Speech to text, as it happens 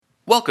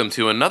Welcome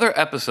to another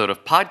episode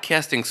of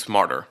Podcasting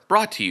Smarter,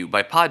 brought to you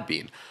by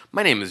Podbean.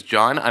 My name is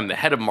John, I'm the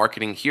head of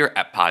marketing here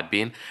at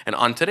Podbean, and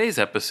on today's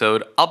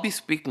episode, I'll be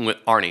speaking with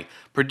Arnie,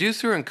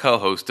 producer and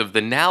co-host of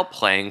the Now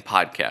Playing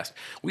podcast.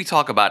 We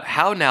talk about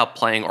how Now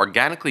Playing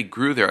organically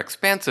grew their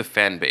expansive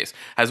fan base,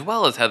 as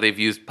well as how they've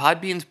used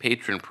Podbean's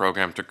Patreon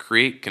program to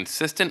create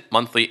consistent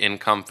monthly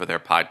income for their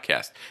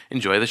podcast.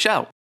 Enjoy the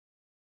show.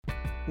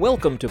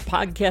 Welcome to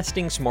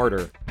Podcasting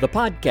Smarter, the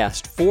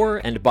podcast for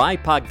and by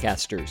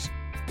podcasters.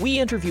 We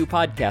interview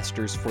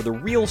podcasters for the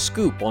real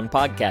scoop on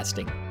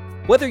podcasting.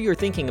 Whether you're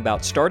thinking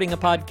about starting a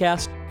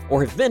podcast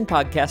or have been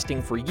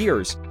podcasting for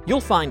years, you'll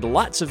find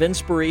lots of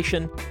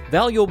inspiration,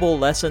 valuable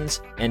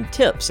lessons, and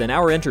tips in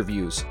our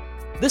interviews.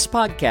 This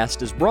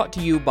podcast is brought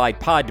to you by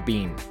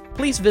Podbean.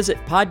 Please visit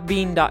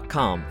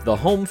podbean.com, the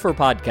home for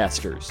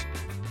podcasters.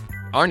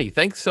 Arnie,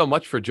 thanks so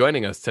much for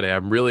joining us today.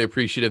 I'm really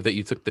appreciative that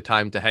you took the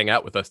time to hang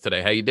out with us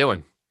today. How you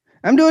doing?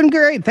 I'm doing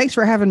great. Thanks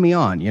for having me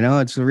on.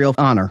 It's a real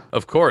honor.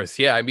 Of course.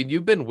 Yeah. I mean,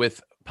 you've been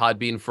with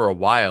Podbean for a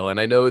while, and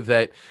I know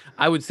that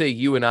I would say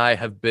you and I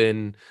have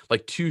been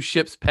like two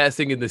ships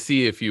passing in the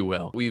sea, if you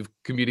will. We've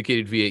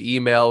communicated via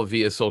email,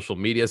 via social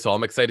media, so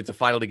I'm excited to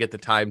finally get the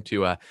time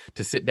to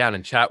sit down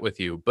and chat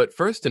with you. But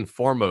first and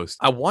foremost,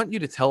 I want you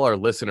to tell our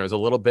listeners a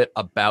little bit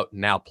about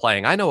Now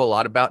Playing. I know a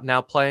lot about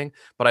Now Playing,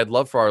 but I'd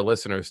love for our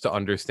listeners to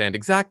understand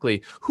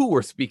exactly who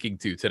we're speaking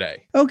to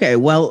today. Okay,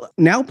 well,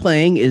 Now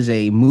Playing is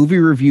a movie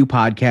review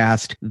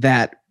podcast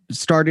that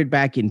started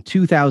back in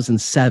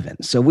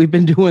 2007. So we've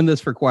been doing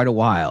this for quite a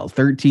while,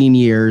 13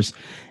 years.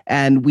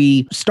 And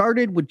we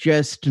started with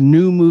just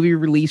new movie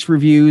release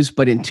reviews.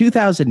 But in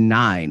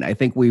 2009, I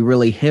think we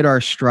really hit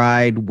our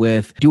stride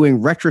with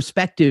doing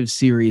retrospective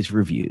series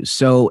reviews.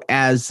 So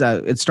as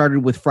it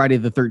started with Friday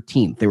the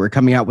 13th, they were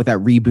coming out with that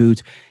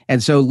reboot.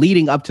 And so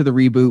leading up to the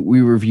reboot,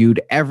 we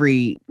reviewed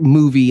every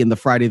movie in the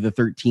Friday the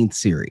 13th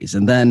series.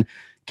 And then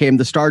came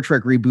the Star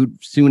Trek reboot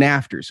soon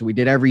after. So we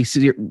did every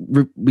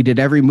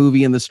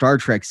movie in the Star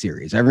Trek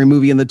series, every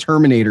movie in the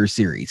Terminator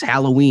series,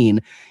 Halloween,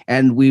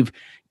 and we've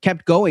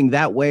kept going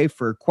that way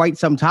for quite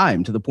some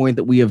time, to the point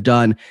that we have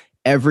done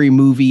every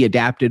movie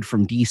adapted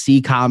from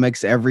DC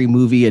Comics, every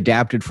movie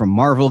adapted from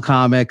Marvel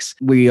Comics.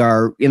 We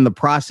are in the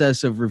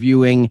process of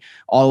reviewing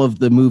all of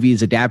the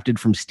movies adapted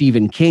from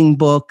Stephen King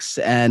books,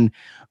 and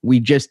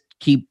we just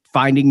keep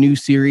finding new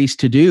series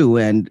to do,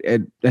 and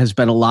it has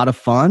been a lot of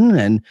fun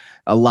and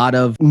a lot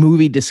of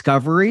movie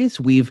discoveries.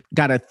 We've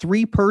got a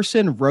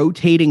 3-person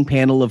rotating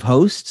panel of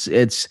hosts.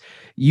 It's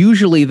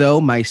usually,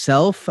 though,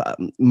 myself,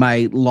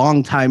 my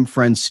longtime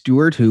friend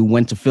Stuart, who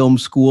went to film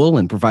school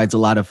and provides a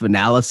lot of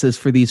analysis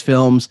for these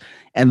films,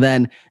 and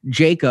then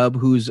Jacob,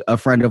 who's a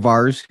friend of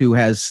ours who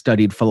has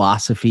studied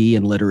philosophy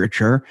and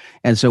literature.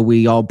 And so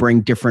we all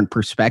bring different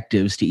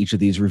perspectives to each of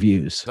these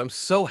reviews. I'm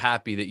so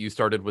happy that you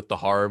started with the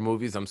horror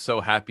movies. I'm so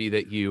happy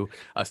that you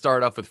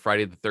started off with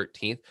Friday the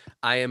 13th.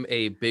 I am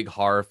a big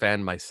horror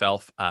fan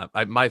myself.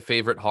 My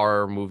favorite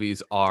horror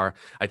movies are,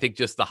 I think,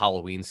 just the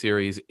Halloween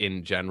series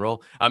in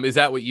general. Is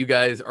that what you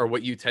guys or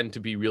what you tend to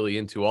be really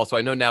into? Also,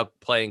 I know Now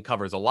Playing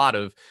covers a lot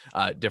of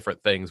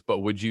different things,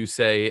 but would you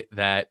say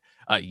that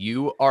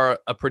you are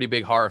a pretty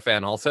big horror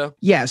fan also?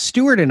 Yeah,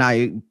 Stuart and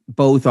I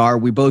both are.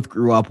 We both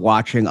grew up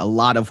watching a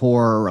lot of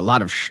horror, a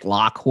lot of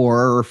schlock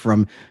horror,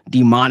 from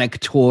demonic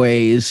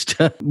toys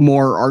to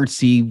more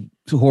artsy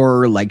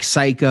horror like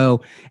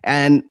Psycho.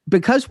 And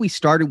because we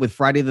started with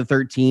Friday the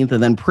 13th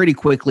and then pretty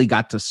quickly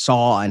got to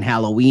Saw and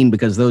Halloween,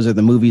 because those are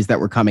the movies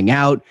that were coming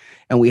out,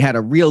 and we had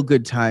a real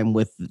good time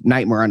with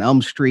Nightmare on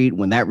Elm Street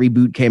when that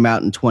reboot came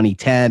out in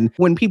 2010.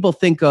 When people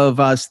think of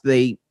us,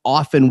 they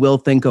often will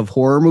think of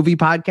horror movie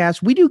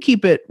podcasts. We do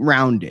keep it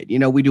rounded.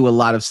 We do a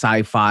lot of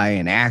sci-fi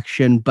and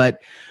action, but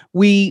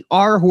we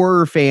are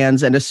horror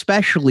fans, and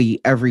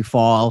especially every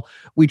fall,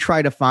 we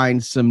try to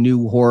find some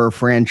new horror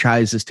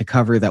franchises to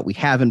cover that we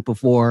haven't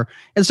before.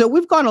 And so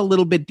we've gone a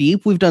little bit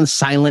deep. We've done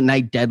Silent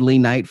Night, Deadly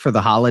Night for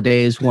the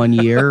holidays one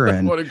year.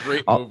 And what a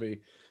great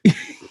movie.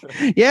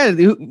 Yeah,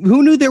 who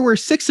knew there were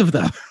 6 of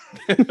them?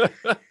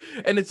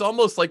 And it's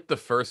almost like the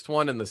first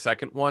one and the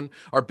second one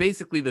are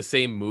basically the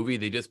same movie.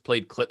 They just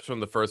played clips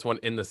from the first one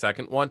in the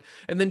second one,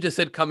 and then just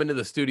said, come into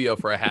the studio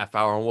for a half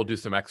hour and we'll do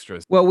some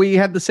extras. Well, we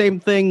had the same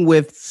thing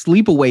with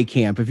Sleepaway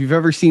Camp. If you've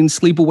ever seen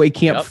Sleepaway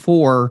Camp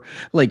 4,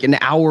 like an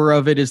hour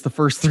of it is the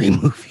first 3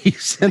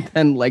 movies and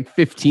then like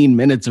 15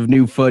 minutes of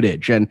new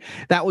footage. And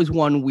that was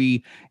one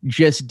we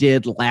just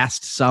did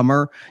last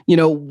summer.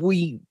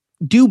 We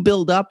do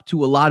build up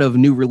to a lot of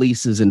new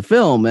releases in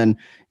film. And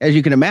as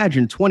you can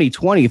imagine,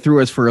 2020 threw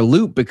us for a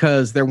loop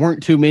because there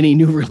weren't too many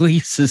new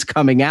releases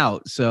coming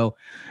out. So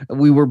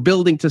we were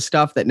building to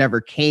stuff that never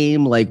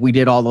came. Like we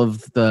did all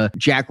of the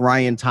Jack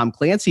Ryan, Tom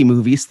Clancy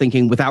movies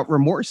thinking Without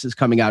Remorse is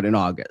coming out in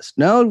August.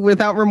 No,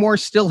 Without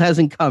Remorse still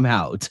hasn't come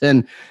out.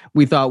 And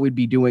we thought we'd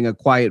be doing A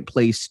Quiet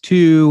Place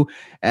 2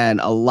 and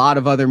a lot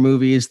of other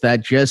movies that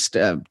just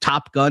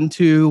Top Gun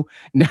 2.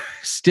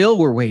 Still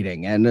we're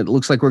waiting. And it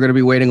looks like we're going to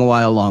be waiting a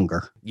while longer.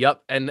 longer.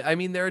 Yep. And I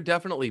mean, there have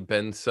definitely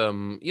been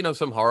some,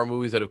 some horror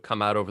movies that have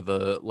come out over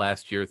the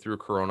last year through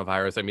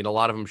coronavirus. I mean, a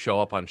lot of them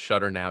show up on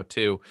Shudder now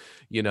too,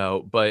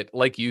 but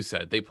like you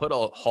said, they put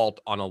a halt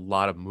on a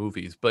lot of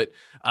movies. But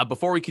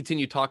before we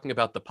continue talking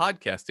about the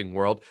podcasting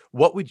world,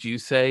 what would you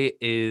say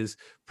is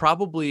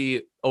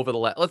probably over the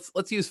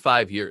let's use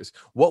 5 years.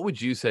 What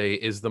would you say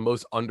is the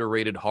most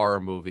underrated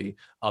horror movie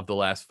of the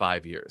last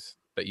 5 years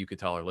that you could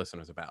tell our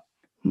listeners about?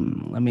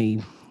 Let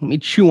me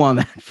chew on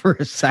that for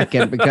a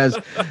second, because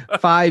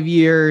 5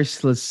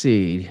 years, let's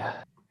see.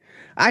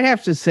 I'd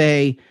have to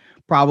say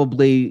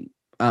probably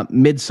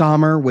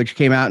Midsommar, which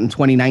came out in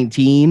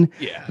 2019.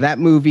 Yeah. That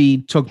movie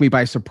took me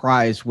by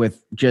surprise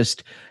with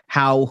just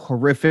how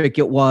horrific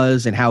it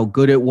was and how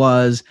good it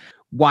was.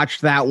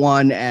 Watched that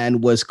one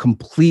and was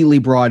completely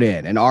brought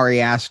in. And Ari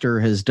Aster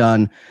has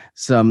done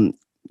some,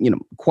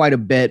 quite a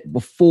bit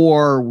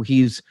before.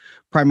 He's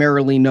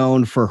primarily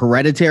known for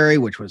Hereditary,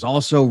 which was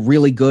also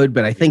really good,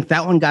 but I think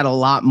that one got a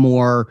lot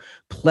more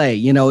play.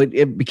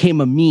 It became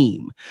a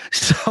meme.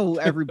 So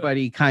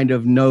everybody kind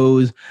of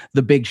knows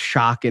the big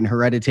shock in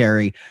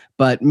Hereditary.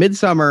 But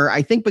Midsommar,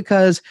 I think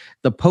because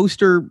the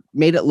poster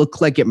made it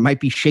look like it might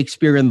be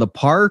Shakespeare in the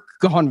Park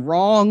gone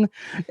wrong,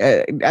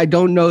 I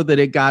don't know that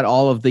it got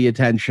all of the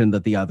attention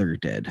that the other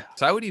did.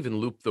 So I would even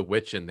loop The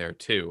Witch in there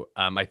too.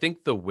 I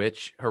think The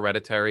Witch,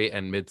 Hereditary,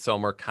 and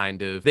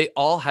Midsommar they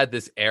all had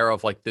this air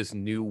of like this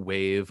new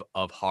wave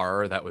of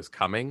horror that was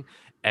coming.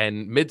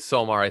 And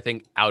Midsommar, I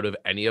think out of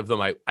any of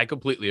them, I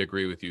completely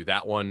agree with you.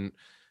 That one,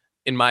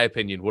 in my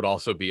opinion, would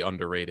also be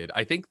underrated.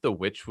 I think The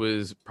Witch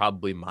was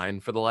probably mine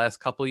for the last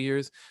couple of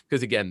years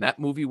because, again, that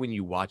movie, when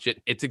you watch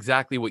it, it's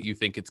exactly what you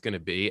think it's going to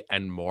be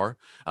and more.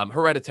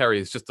 Hereditary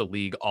is just a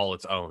league all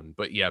its own.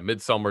 But yeah,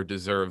 Midsommar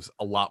deserves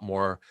a lot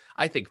more,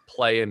 I think,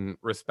 play and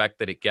respect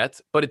that it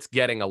gets, but it's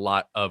getting a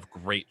lot of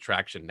great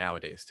traction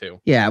nowadays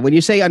too. Yeah, when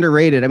you say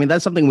underrated, I mean,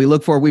 that's something we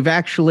look for. We've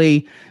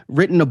actually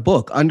written a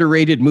book,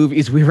 Underrated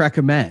Movies We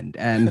Recommend,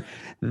 and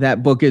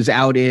that book is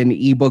out in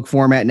ebook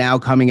format now,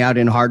 coming out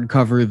in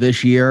hardcover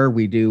this year.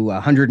 We do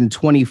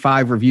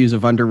 125 reviews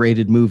of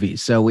underrated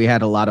movies. So we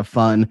had a lot of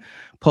fun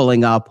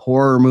pulling up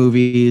horror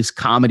movies,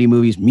 comedy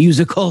movies,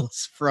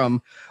 musicals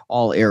from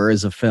all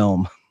eras of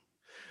film.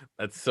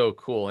 That's so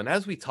cool. And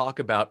as we talk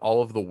about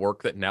all of the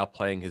work that Now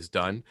Playing has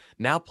done,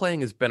 Now Playing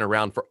has been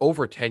around for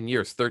over 10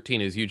 years, 13,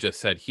 as you just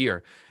said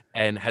here,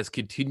 and has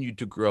continued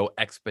to grow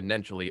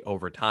exponentially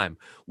over time.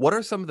 What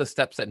are some of the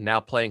steps that Now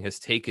Playing has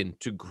taken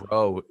to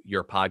grow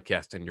your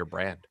podcast and your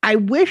brand? I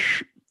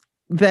wish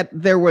that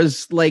there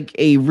was like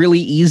a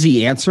really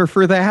easy answer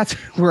for that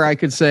where I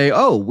could say,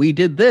 oh, we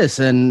did this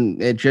and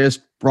it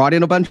just brought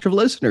in a bunch of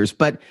listeners.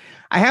 But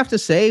I have to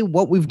say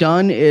what we've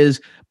done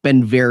is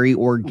been very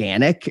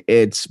organic.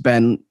 It's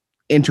been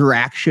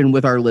interaction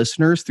with our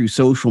listeners through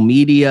social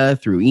media,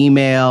 through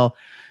email,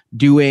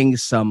 doing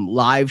some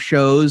live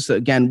shows.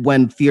 Again,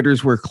 when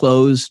theaters were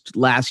closed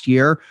last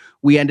year,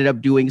 we ended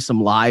up doing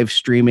some live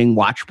streaming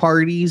watch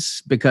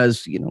parties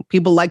because,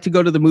 people like to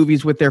go to the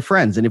movies with their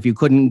friends. And if you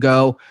couldn't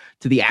go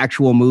to the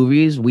actual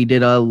movies, we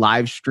did a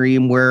live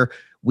stream where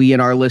we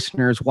and our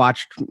listeners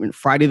watched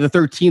Friday the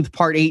 13th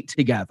Part 8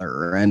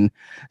 together and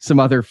some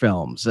other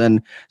films.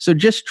 And so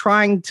just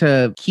trying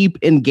to keep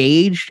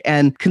engaged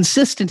and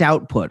consistent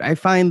output. I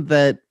find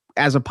that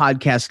as a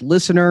podcast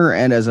listener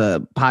and as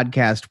a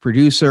podcast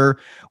producer,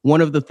 one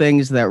of the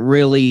things that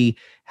really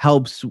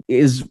helps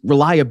is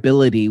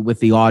reliability with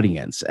the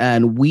audience.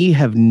 And we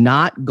have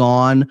not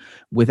gone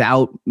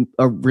without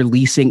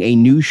releasing a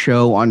new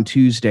show on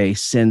Tuesday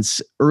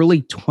since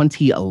early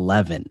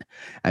 2011.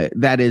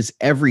 That is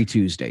every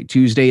Tuesday.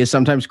 Tuesday is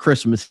sometimes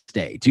Christmas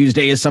Day.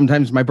 Tuesday is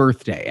sometimes my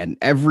birthday. And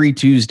every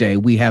Tuesday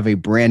we have a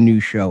brand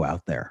new show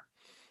out there.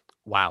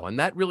 Wow. And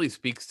that really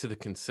speaks to the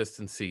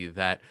consistency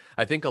that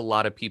I think a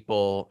lot of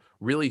people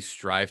really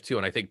strive to.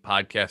 And I think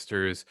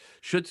podcasters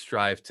should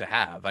strive to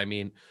have. I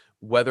mean,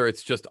 whether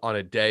it's just on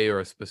a day or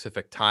a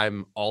specific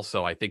time,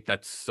 also, I think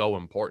that's so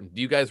important.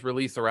 Do you guys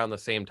release around the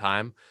same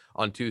time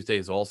on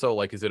Tuesdays also?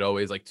 Like, is it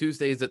always like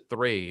Tuesdays at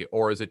 3,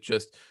 or is it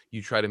just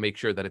you try to make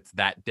sure that it's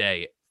that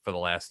day for the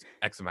last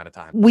X amount of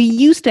time? We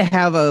used to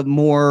have a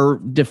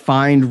more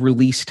defined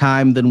release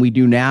time than we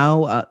do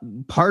now.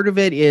 Part of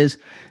it is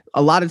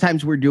a lot of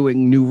times we're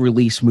doing new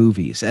release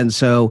movies. And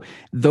so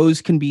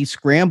those can be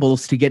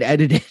scrambles to get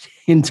edited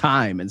in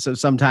time. And so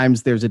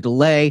sometimes there's a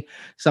delay,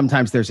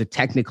 sometimes there's a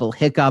technical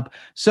hiccup.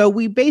 So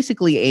we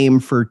basically aim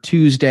for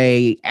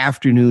Tuesday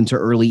afternoon to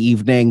early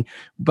evening.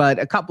 But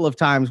a couple of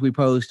times we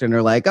post and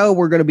are like, oh,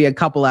 we're going to be a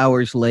couple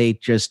hours late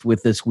just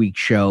with this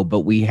week's show. But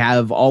we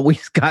have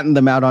always gotten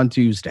them out on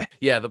Tuesday.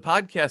 Yeah, the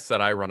podcasts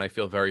that I run, I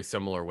feel very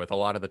similar with. A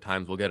lot of the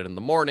times we'll get it in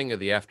the morning or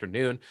the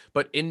afternoon.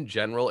 But in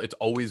general, it's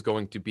always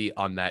going to be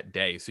on that that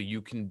day, so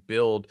you can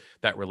build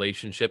that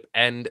relationship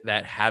and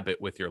that habit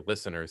with your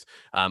listeners.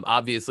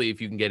 Obviously, if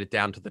you can get it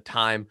down to the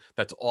time,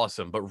 that's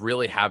awesome. But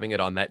really having it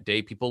on that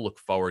day, people look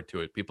forward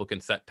to it. People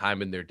can set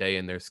time in their day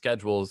and their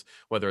schedules,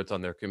 whether it's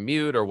on their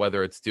commute or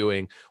whether it's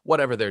doing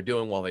whatever they're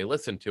doing while they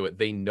listen to it.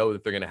 They know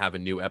that they're going to have a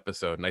new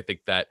episode. And I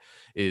think that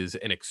is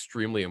an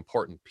extremely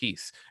important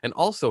piece. And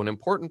also an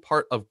important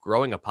part of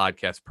growing a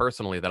podcast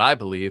personally that I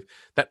believe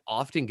that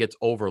often gets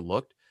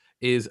overlooked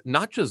is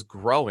not just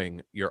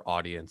growing your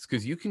audience,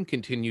 because you can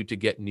continue to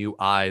get new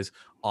eyes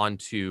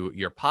onto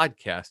your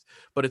podcast,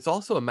 but it's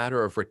also a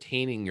matter of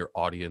retaining your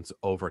audience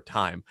over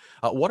time.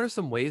 What are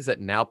some ways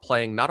that Now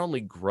Playing not only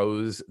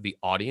grows the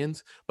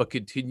audience, but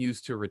continues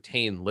to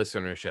retain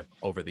listenership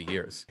over the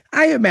years?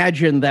 I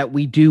imagine that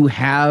we do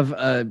have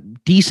a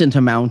decent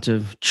amount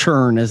of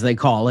churn, as they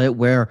call it,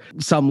 where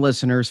some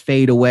listeners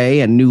fade away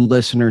and new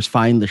listeners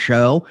find the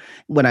show.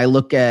 When I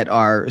look at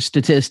our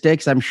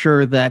statistics, I'm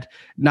sure that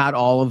not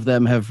all of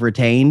them have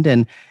retained,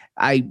 and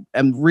I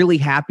am really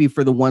happy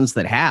for the ones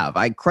that have.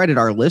 I credit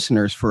our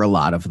listeners for a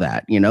lot of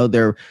that.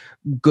 They're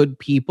good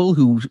people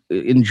who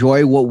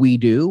enjoy what we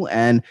do.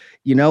 And,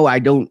 I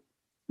don't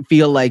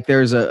feel like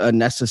there's a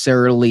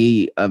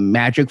necessarily a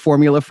magic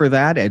formula for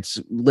that. It's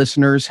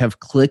listeners have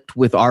clicked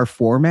with our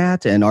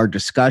format and our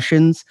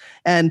discussions,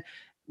 and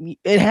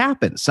it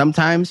happens.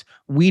 Sometimes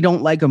we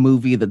don't like a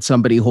movie that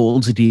somebody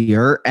holds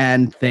dear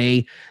and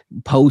they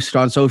post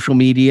on social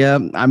media,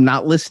 "I'm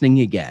not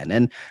listening again."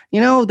 And,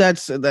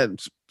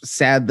 that's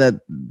sad that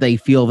they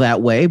feel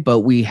that way,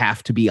 but we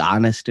have to be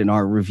honest in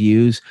our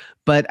reviews.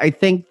 But I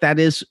think that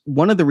is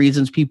one of the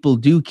reasons people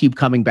do keep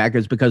coming back,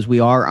 is because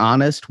we are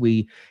honest.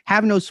 We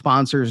have no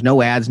sponsors,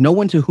 no ads, no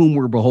one to whom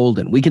we're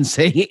beholden. We can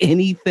say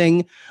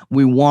anything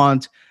we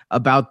want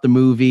about the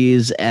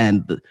movies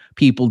and the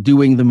people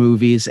doing the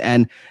movies.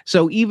 And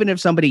so even if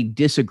somebody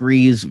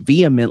disagrees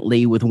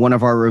vehemently with one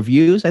of our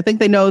reviews, I think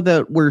they know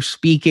that we're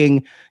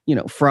speaking,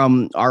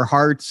 from our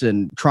hearts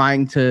and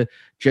trying to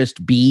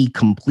just be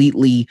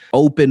completely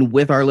open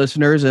with our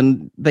listeners.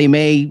 And they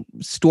may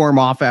storm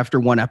off after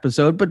one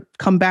episode, but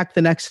come back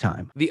the next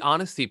time. The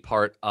honesty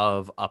part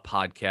of a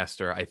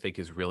podcaster, I think,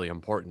 is really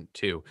important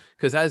too.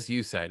 Because as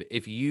you said,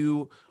 if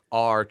you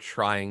are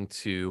trying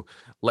to,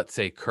 let's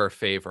say, curry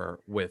favor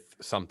with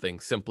something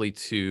simply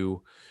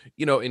to,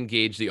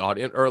 engage the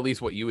audience, or at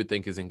least what you would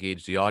think is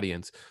engage the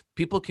audience,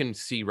 people can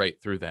see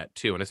right through that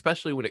too. And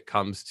especially when it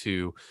comes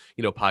to,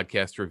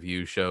 podcast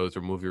review shows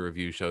or movie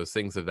review shows,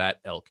 things of that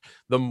ilk,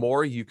 the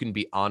more you can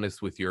be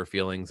honest with your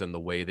feelings and the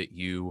way that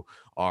you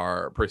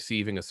are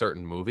perceiving a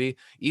certain movie,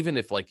 even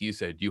if, like you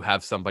said, you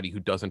have somebody who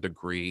doesn't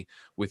agree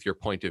with your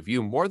point of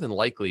view, more than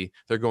likely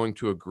they're going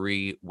to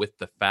agree with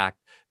the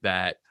fact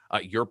that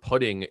you're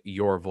putting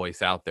your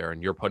voice out there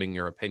and you're putting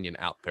your opinion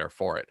out there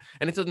for it.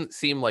 And it doesn't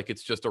seem like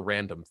it's just a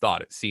random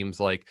thought. It seems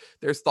like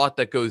there's thought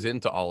that goes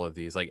into all of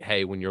these. Like,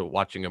 hey, when you're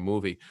watching a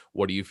movie,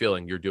 what are you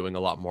feeling? You're doing a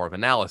lot more of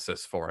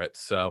analysis for it.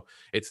 So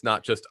it's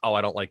not just, oh,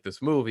 I don't like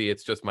this movie,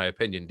 it's just my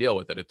opinion, deal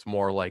with it. It's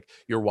more like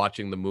you're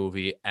watching the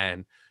movie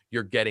and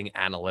you're getting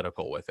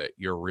analytical with it.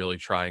 You're really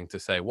trying to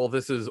say, well,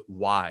 this is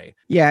why.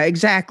 Yeah,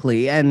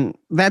 exactly. And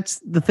that's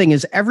the thing,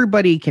 is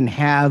everybody can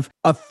have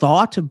a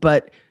thought,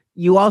 but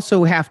you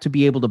also have to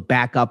be able to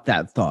back up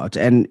that thought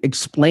and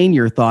explain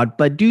your thought,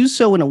 but do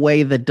so in a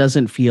way that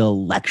doesn't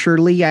feel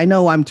lecturely. I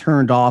know I'm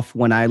turned off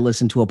when I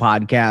listen to a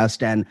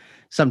podcast, and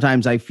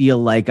sometimes I feel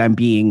like I'm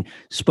being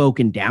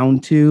spoken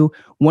down to.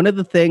 One of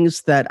the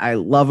things that I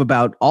love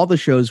about all the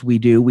shows we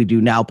do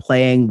Now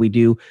Playing, we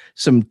do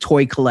some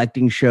toy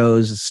collecting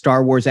shows,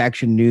 Star Wars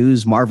Action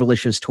News,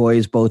 Marvelicious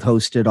Toys, both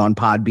hosted on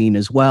Podbean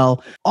as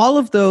well. All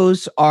of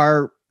those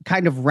are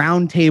kind of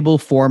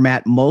roundtable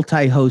format,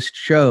 multi-host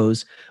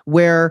shows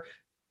where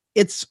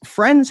it's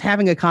friends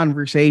having a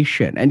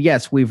conversation. And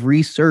yes, we've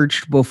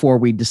researched before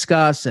we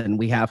discuss, and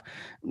we have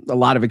a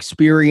lot of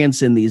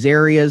experience in these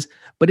areas.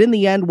 But in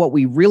the end, what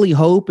we really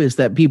hope is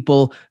that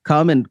people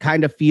come and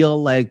kind of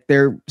feel like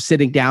they're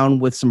sitting down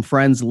with some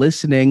friends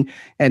listening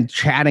and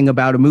chatting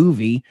about a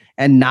movie,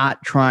 and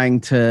not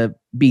trying to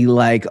be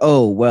like,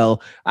 oh,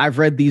 well, I've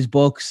read these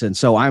books and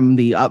so I'm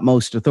the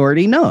utmost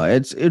authority. No,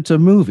 it's a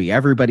movie.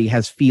 Everybody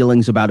has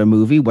feelings about a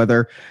movie,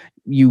 whether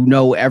you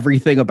know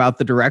everything about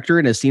the director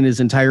and has seen his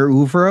entire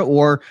oeuvre,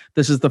 or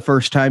this is the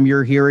first time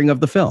you're hearing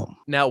of the film.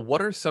 Now,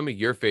 what are some of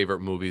your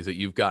favorite movies that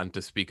you've gotten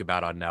to speak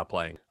about on Now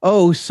Playing?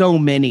 Oh, so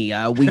many.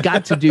 We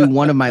got to do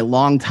one of my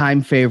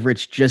longtime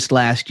favorites just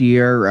last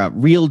year,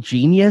 Real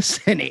Genius,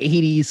 an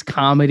 80s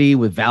comedy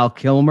with Val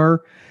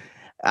Kilmer.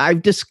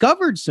 I've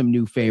discovered some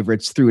new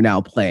favorites through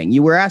Now Playing.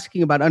 You were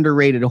asking about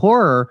underrated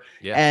horror,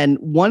 and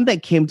one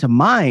that came to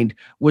mind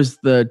was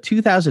the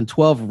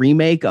 2012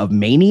 remake of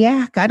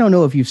Maniac. I don't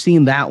know if you've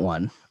seen that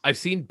one. I've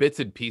seen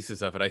bits and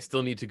pieces of it. I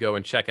still need to go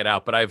and check it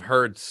out, but I've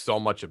heard so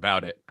much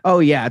about it. Oh,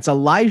 yeah. It's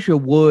Elijah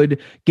Wood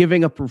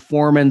giving a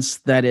performance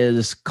that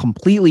is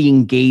completely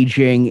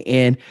engaging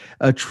in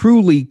a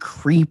truly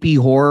creepy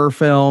horror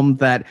film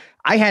that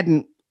I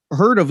hadn't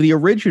heard of the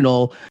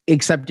original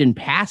except in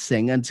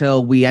passing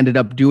until we ended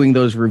up doing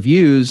those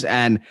reviews.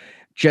 And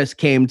just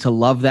came to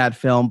love that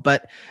film.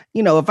 But,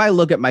 if I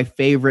look at my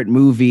favorite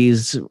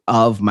movies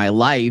of my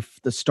life,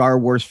 the Star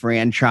Wars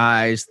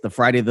franchise, the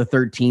Friday the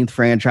 13th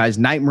franchise,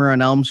 Nightmare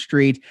on Elm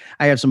Street,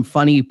 I have some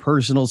funny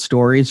personal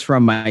stories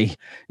from my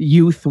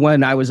youth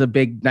when I was a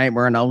big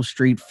Nightmare on Elm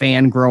Street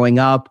fan growing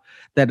up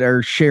that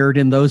are shared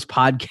in those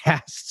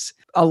podcasts.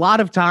 A lot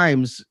of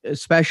times,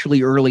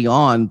 especially early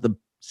on, the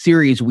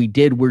series we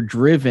did were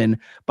driven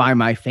by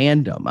my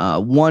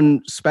fandom.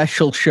 One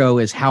special show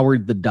is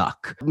Howard the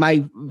Duck. My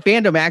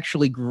fandom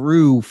actually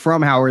grew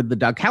from Howard the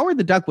Duck. Howard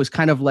the Duck was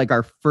kind of like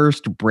our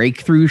first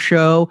breakthrough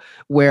show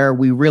where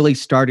we really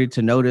started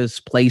to notice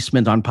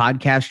placement on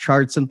podcast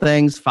charts and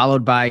things,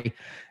 followed by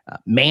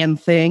Man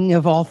Thing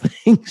of all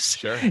things.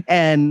 Sure.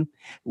 And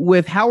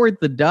with Howard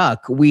the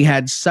Duck, we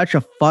had such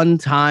a fun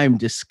time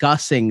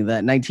discussing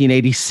that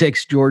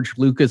 1986 George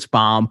Lucas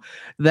bomb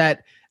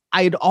that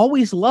I'd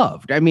always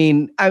loved. I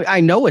mean, I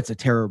know it's a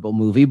terrible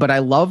movie, but I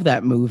love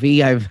that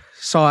movie. I've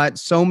saw it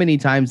so many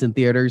times in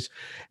theaters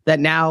that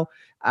now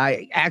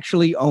I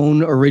actually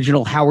own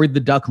original Howard the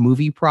Duck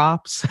movie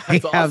props.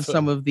 That's I have awesome.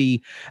 some of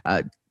the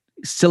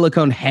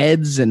silicone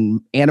heads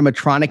and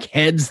animatronic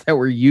heads that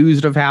were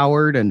used of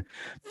Howard and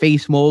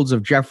face molds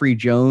of Jeffrey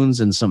Jones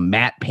and some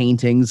matte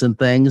paintings and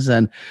things.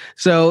 And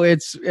so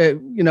it's,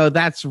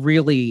 that's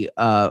really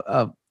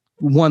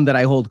one that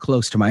I hold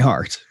close to my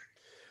heart.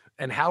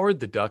 And Howard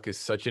the Duck is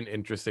such an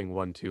interesting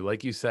one too.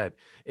 Like you said,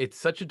 it's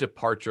such a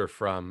departure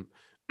from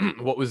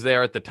what was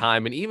there at the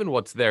time and even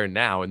what's there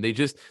now. And they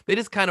just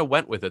kind of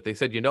went with it. They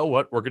said, you know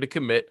what, we're going to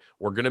commit.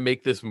 We're going to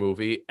make this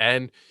movie.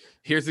 And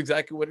here's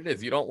exactly what it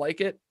is. You don't like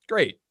it?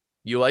 Great.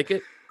 You like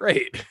it?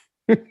 Great.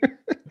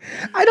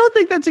 I don't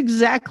think that's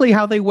exactly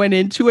how they went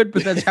into it,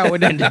 but that's how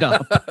it ended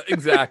up.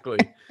 Exactly.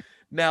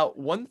 Now,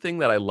 one thing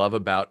that I love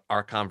about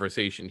our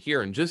conversation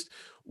here and just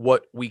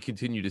what we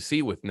continue to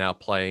see with Now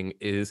Playing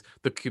is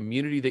the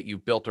community that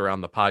you've built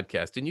around the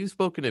podcast. And you've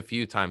spoken a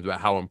few times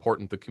about how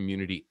important the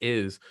community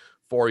is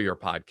for your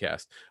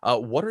podcast.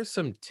 What are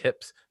some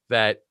tips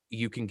that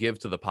you can give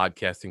to the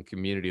podcasting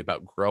community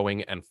about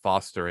growing and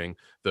fostering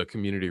the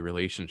community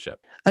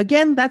relationship?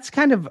 Again, that's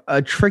kind of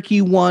a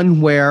tricky one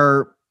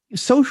where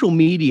social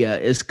media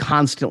is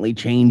constantly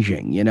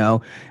changing,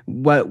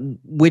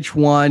 which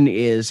one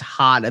is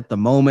hot at the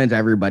moment.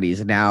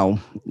 Everybody's now,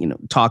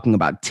 talking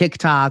about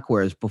TikTok,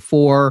 whereas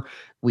before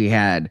we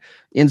had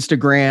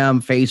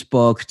Instagram,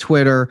 Facebook,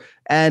 Twitter.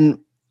 And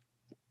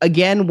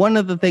again, one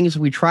of the things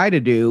we try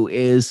to do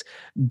is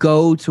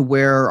go to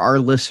where our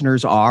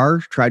listeners are,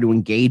 try to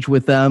engage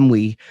with them.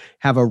 We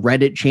have a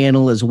Reddit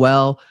channel as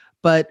well,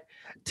 but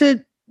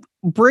to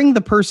bring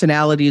the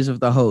personalities of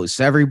the hosts,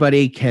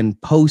 everybody can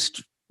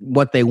post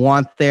what they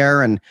want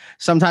there. And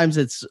sometimes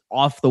it's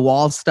off the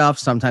wall stuff.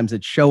 Sometimes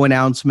it's show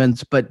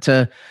announcements, but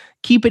to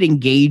keep it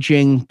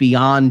engaging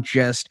beyond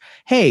just,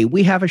 hey,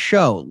 we have a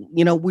show,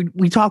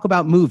 we talk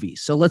about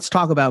movies. So let's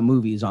talk about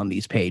movies on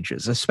these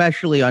pages,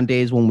 especially on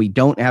days when we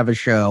don't have a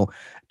show.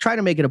 Try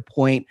to make it a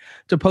point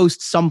to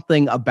post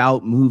something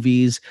about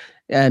movies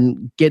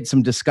and get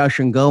some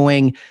discussion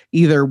going,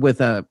 either with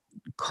a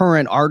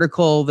current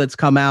article that's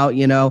come out,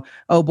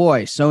 oh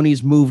boy,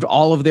 Sony's moved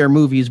all of their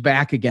movies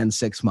back again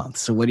 6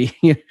 months. So what do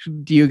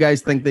you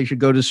guys think they should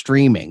go to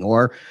streaming?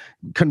 Or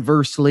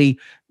conversely,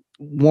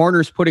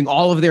 Warner's putting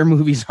all of their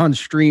movies on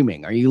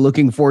streaming. Are you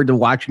looking forward to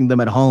watching them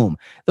at home?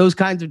 Those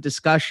kinds of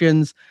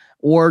discussions,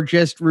 or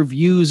just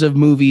reviews of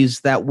movies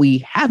that we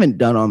haven't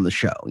done on the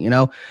show.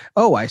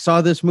 Oh, I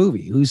saw this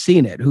movie. Who's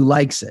seen it? Who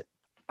likes it?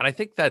 And I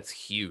think that's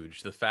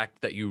huge. The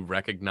fact that you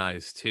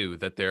recognize too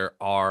that there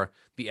are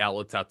the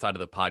outlets outside of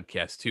the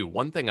podcast too.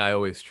 One thing I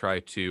always try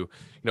to,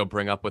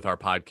 bring up with our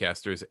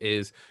podcasters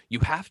is you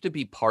have to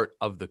be part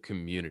of the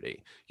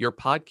community. Your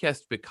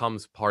podcast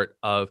becomes part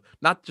of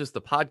not just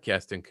the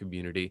podcasting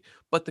community,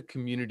 but the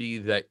community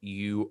that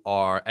you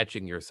are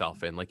etching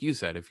yourself in. Like you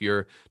said, if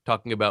you're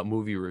talking about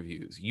movie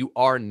reviews, you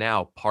are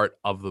now part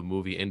of the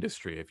movie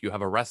industry. If you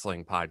have a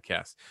wrestling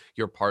podcast,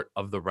 you're part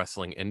of the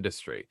wrestling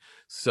industry.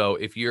 So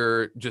if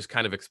you're just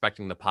kind of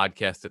expecting the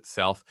podcast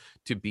itself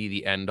to be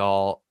the end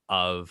all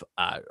of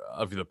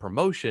the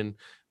promotion,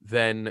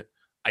 then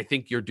I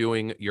think you're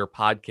doing your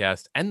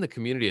podcast and the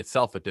community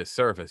itself a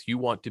disservice. You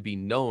want to be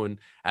known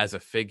as a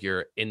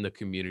figure in the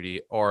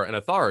community, or an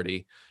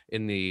authority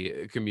in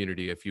the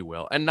community, if you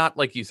will. And not,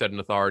 like you said, an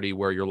authority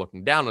where you're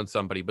looking down on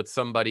somebody, but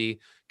somebody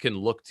can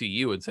look to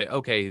you and say,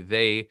 okay,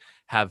 they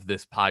have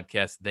this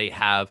podcast, they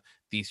have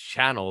these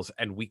channels,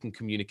 and we can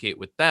communicate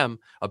with them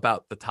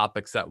about the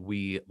topics that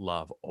we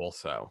love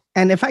also.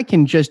 And if I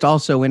can just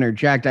also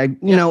interject,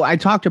 I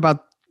talked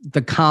about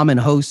the common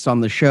hosts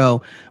on the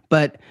show,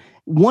 but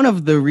one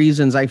of the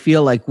reasons I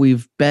feel like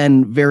we've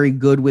been very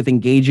good with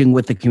engaging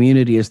with the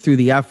community is through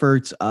the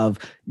efforts of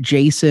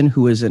Jason,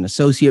 who is an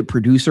associate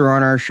producer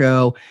on our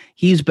show.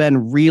 He's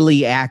been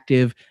really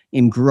active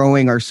in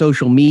growing our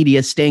social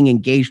media, staying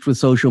engaged with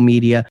social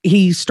media.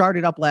 He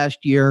started up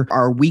last year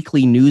our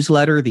weekly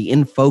newsletter, the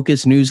In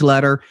Focus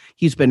newsletter.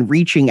 He's been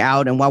reaching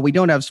out, and while we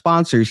don't have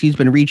sponsors, he's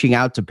been reaching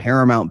out to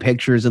Paramount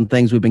Pictures and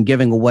things. We've been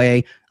giving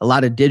away a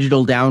lot of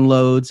digital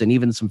downloads and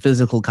even some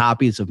physical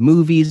copies of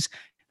movies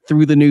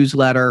through the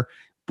newsletter,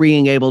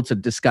 being able to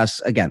discuss,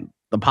 again,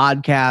 the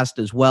podcast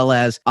as well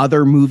as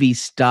other movie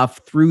stuff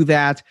through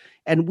that.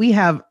 And we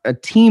have a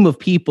team of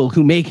people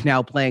who make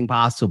Now Playing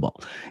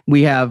possible.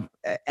 We have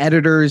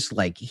editors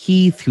like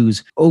Heath,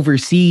 who's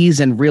overseas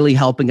and really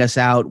helping us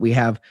out. We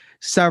have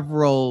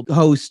several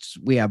hosts.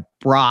 We have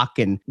Brock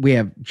and we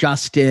have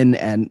Justin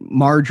and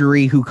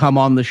Marjorie who come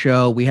on the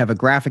show. We have a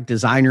graphic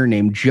designer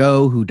named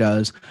Joe who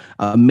does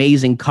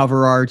amazing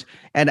cover art.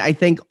 And I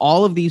think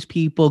all of these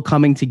people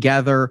coming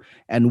together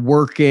and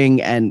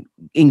working and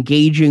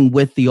engaging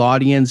with the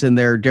audience in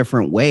their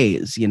different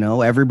ways. You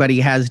know, everybody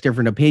has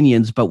different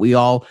opinions, but we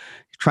all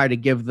try to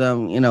give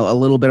them, you know, a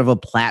little bit of a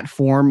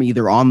platform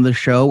either on the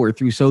show or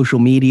through social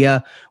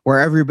media where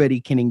everybody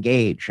can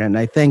engage. And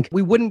I think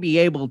we wouldn't be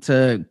able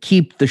to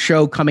keep the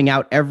show coming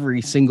out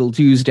every single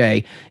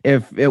Tuesday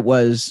if it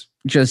was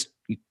just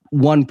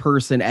one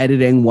person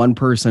editing, one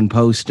person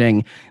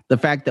posting. The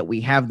fact that we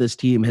have this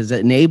team has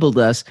enabled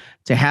us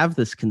to have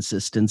this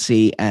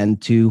consistency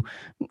and to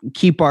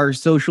keep our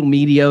social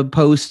media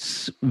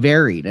posts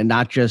varied and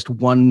not just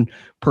one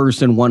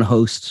person, one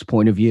host's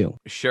point of view.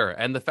 Sure.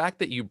 And the fact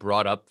that you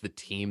brought up the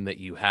team that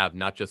you have,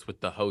 not just with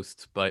the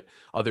hosts, but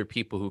other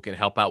people who can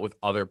help out with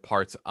other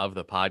parts of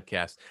the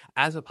podcast.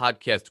 As a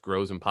podcast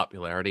grows in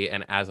popularity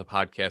and as a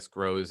podcast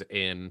grows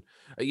in,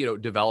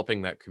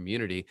 developing that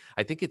community,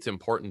 I think it's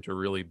important to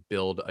really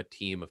build a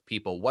team of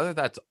people, whether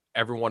that's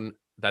everyone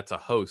that's a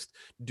host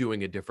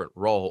doing a different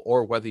role,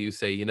 or whether you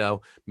say,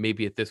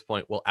 maybe at this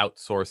point we'll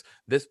outsource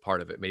this part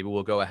of it. Maybe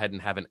we'll go ahead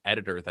and have an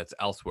editor that's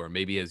elsewhere.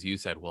 Maybe, as you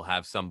said, we'll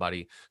have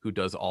somebody who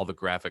does all the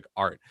graphic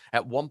art.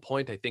 At one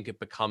point, I think it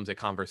becomes a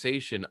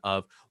conversation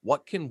of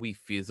what can we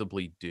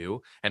feasibly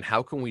do and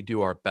how can we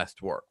do our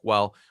best work?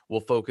 Well,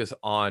 we'll focus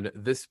on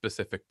this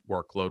specific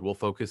workload. We'll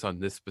focus on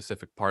this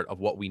specific part of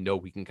what we know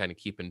we can kind of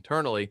keep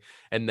internally.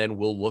 And then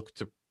we'll look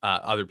to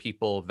other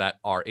people that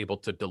are able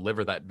to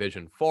deliver that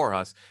vision for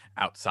us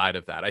outside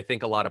of that. I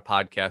think a lot of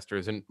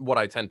podcasters, and what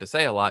I tend to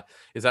say a lot,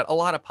 is that a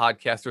lot of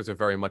podcasters are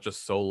very much a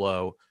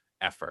solo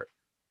effort.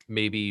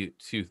 Maybe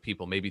 2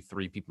 people, maybe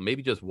 3 people,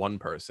 maybe just one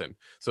person.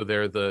 So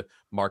they're the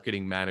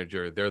marketing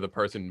manager. They're the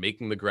person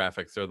making the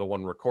graphics. They're the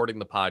one recording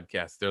the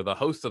podcast. They're the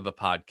host of the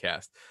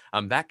podcast.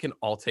 That can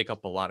all take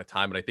up a lot of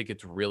time. And I think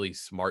it's really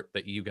smart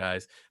that you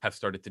guys have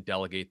started to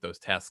delegate those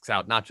tasks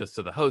out, not just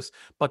to the host,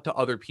 but to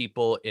other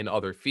people in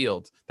other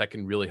fields that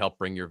can really help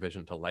bring your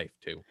vision to life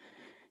too.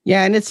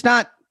 Yeah. And it's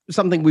not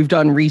something we've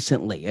done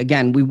recently.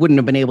 Again, we wouldn't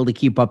have been able to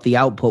keep up the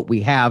output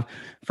we have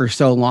for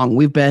so long.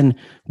 We've been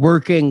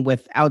working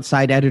with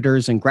outside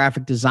editors and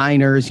graphic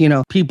designers.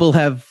 People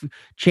have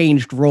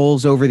changed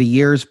roles over the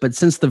years, but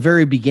since the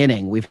very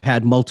beginning, we've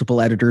had multiple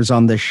editors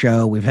on this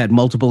show. We've had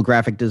multiple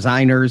graphic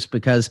designers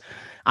because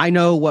I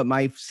know what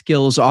my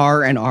skills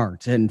are and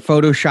aren't, and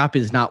Photoshop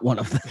is not one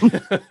of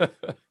them.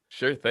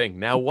 Sure thing.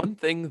 Now, one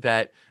thing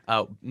that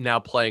Now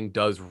Playing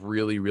does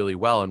really, really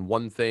well, and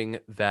one thing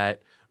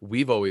that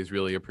we've always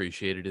really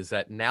appreciated is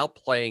that Now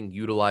Playing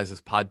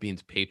utilizes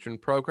Podbean's patron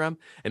program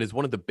and is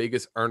one of the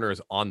biggest earners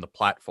on the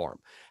platform.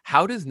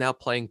 How does Now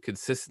Playing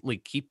consistently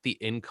keep the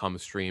income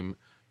stream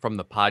from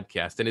the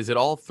podcast? And is it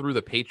all through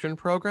the patron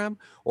program,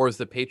 or is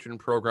the patron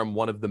program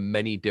one of the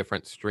many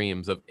different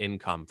streams of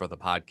income for the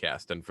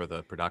podcast and for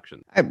the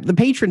production? The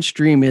patron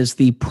stream is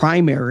the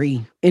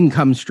primary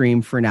income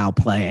stream for Now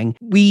Playing.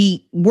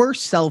 We were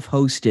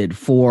self-hosted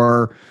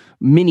for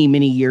many,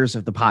 many years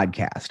of the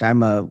podcast.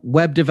 I'm a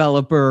web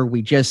developer.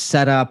 We just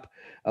set up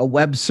a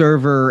web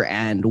server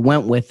and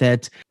went with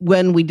it.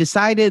 When we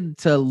decided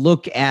to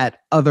look at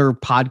other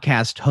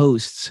podcast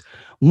hosts,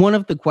 one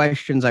of the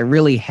questions I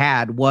really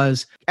had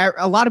was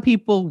a lot of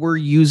people were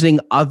using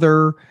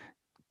other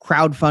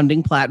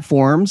crowdfunding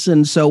platforms.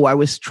 And so I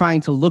was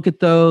trying to look at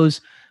those,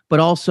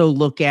 but also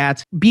look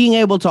at being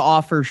able to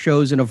offer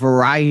shows in a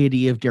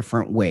variety of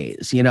different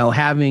ways,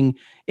 having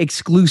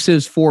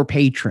exclusives for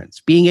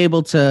patrons, being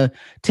able to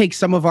take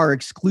some of our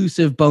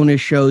exclusive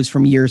bonus shows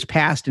from years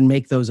past and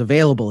make those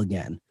available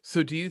again.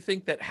 So do you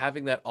think that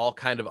having that all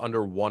kind of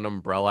under one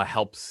umbrella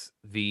helps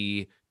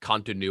the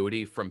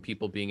continuity from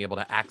people being able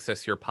to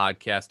access your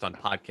podcast on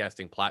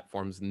podcasting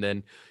platforms, and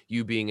then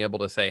you being able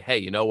to say, hey,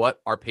 you know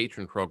what? Our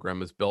patron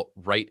program is built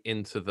right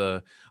into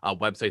the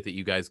website that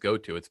you guys go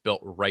to. It's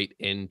built right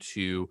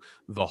into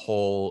the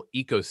whole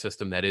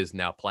ecosystem that is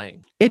Now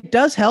Playing. It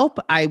does help.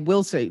 I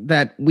will say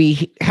that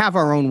we have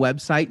our own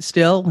website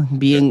still.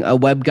 Being a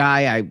web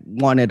guy, I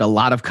wanted a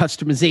lot of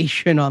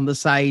customization on the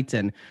site,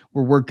 and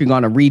we're working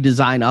on a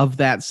redesign of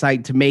that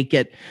site to make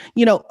it,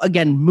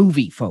 again,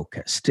 movie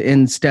focused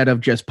instead of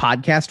just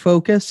podcast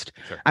focused.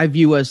 Sure. I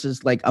view us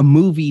as like a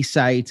movie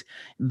site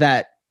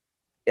that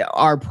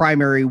our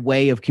primary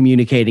way of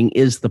communicating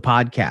is the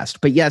podcast.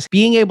 But yes,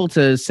 being able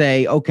to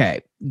say,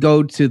 okay,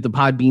 go to the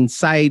Podbean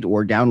site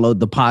or download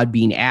the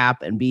Podbean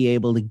app and be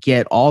able to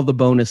get all the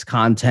bonus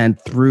content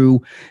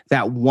through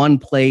that one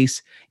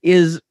place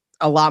is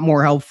a lot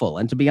more helpful.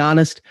 And to be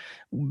honest,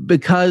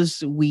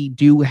 because we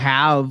do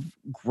have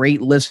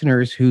great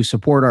listeners who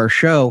support our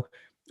show,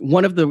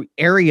 one of the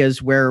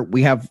areas where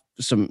we have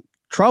some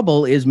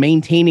trouble is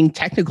maintaining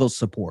technical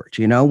support.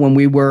 You know, when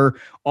we were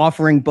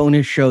offering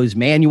bonus shows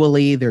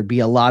manually, there'd be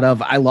a lot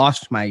of, I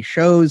lost my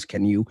shows.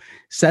 Can you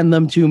send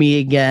them to me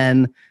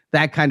again?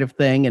 That kind of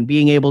thing. And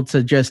being able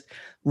to just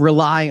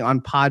rely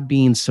on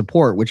Podbean's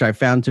support, which I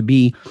found to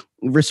be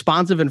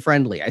responsive and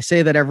friendly. I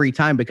say that every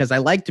time because I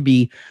like to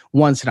be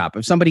one stop.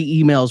 If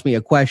somebody emails me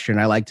a question,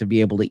 I like to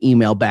be able to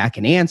email back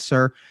an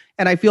answer.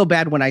 And I feel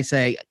bad when I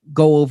say,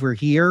 go over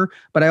here.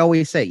 But I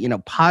always say, you know,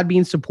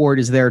 Podbean support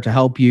is there to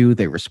help you.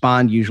 They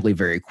respond usually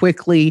very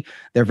quickly.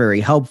 They're very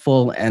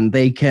helpful, and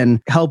they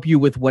can help you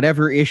with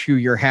whatever issue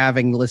you're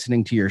having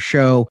listening to your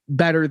show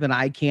better than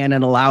I can,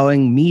 and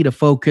allowing me to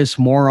focus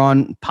more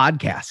on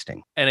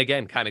podcasting. And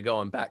again, kind of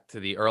going back to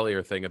the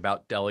earlier thing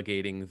about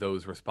delegating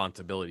those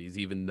responsibilities,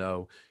 even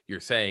though you're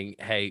saying,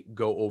 hey,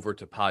 go over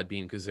to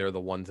Podbean because they're the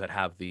ones that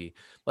have the,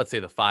 let's say,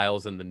 the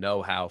files and the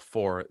know-how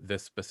for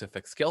this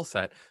specific skill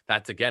set.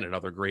 That's, again,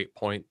 another great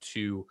point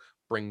to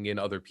bring in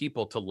other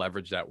people to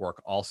leverage that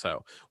work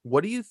also.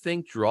 What do you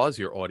think draws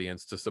your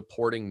audience to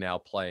supporting Now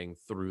Playing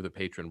through the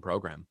Patreon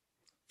program?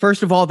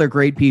 First of all, they're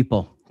great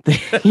people.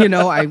 You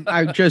know,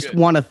 I just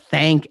want to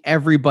thank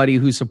everybody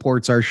who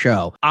supports our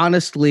show.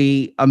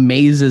 Honestly,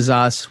 amazes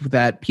us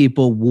that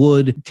people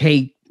would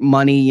take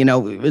money. You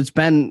know, it's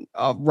been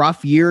a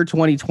rough year,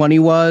 2020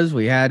 was.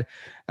 We had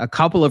a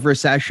couple of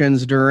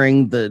recessions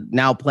during the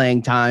Now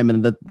Playing time,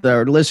 and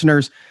the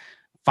listeners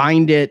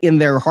find it in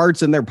their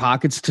hearts and their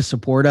pockets to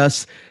support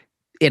us.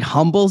 It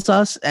humbles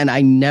us, and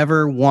I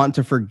never want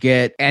to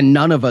forget, and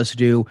none of us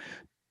do,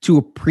 to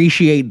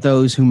appreciate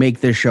those who make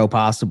this show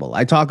possible.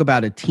 I talk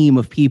about a team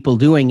of people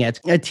doing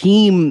it. A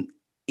team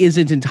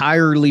isn't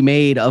entirely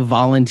made of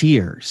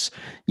volunteers.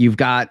 You've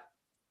got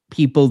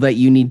people that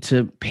you need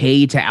to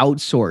pay to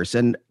outsource,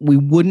 and we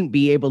wouldn't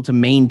be able to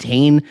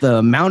maintain the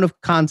amount of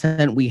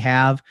content we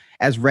have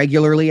as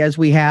regularly as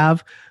we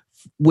have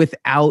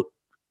without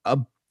a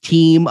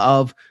team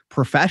of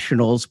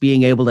professionals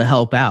being able to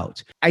help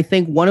out. I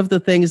think one of the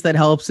things that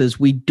helps is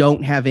we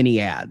don't have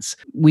any ads.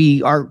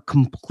 We are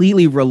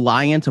completely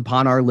reliant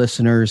upon our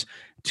listeners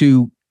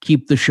to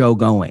keep the show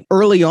going.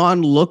 Early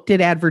on, looked at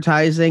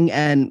advertising,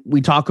 and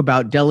we talk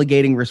about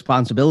delegating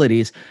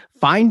responsibilities.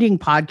 Finding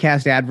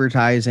podcast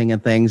advertising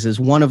and things is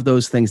one of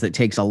those things that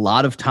takes a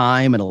lot of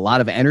time and a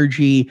lot of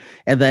energy,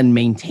 and then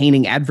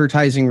maintaining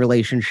advertising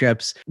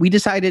relationships. We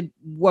decided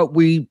what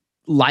we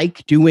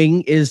like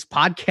doing is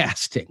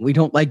podcasting. We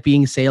don't like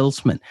being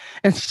salesmen.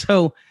 And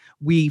so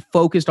we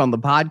focused on the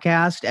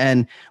podcast,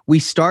 and we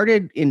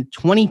started in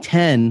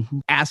 2010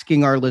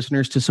 asking our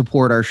listeners to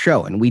support our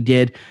show. And we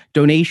did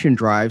donation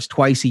drives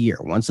twice a year,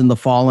 once in the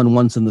fall and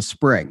once in the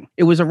spring.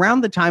 It was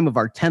around the time of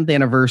our 10th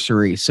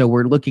anniversary. So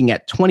we're looking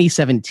at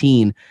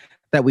 2017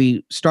 that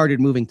we started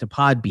moving to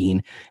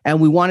Podbean, and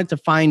we wanted to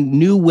find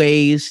new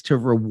ways to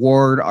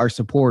reward our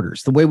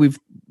supporters. The way we've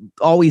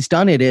always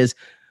done it is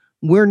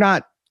we're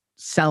not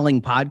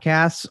selling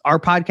podcasts. Our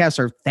podcasts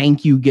are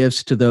thank you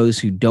gifts to those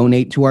who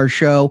donate to our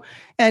show.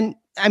 And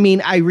I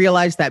mean, I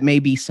realize that may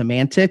be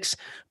semantics,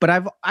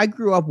 but I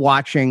grew up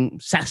watching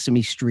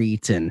Sesame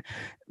Street and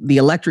The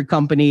Electric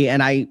Company,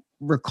 and I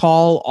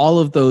recall all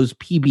of those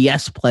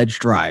PBS pledge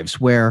drives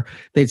where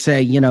they'd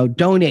say, you know,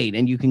 donate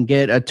and you can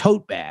get a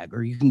tote bag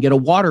or you can get a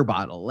water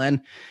bottle.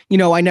 And, you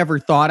know, I never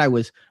thought I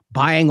was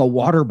buying a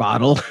water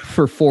bottle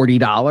for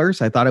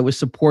 $40. I thought I was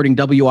supporting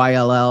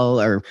WILL,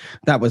 or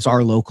that was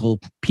our local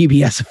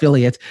PBS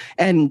affiliate,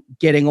 and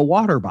getting a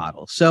water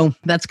bottle. So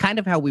that's kind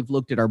of how we've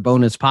looked at our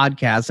bonus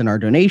podcasts and our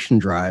donation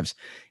drives.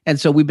 And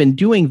so we've been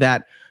doing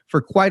that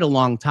for quite a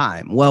long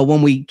time. Well,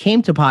 when we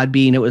came to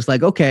Podbean, it was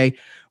like, okay,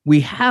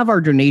 we have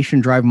our donation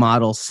drive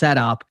model set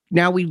up.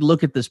 Now we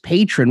look at this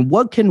Patreon.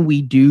 What can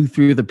we do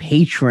through the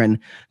Patreon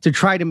to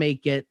try to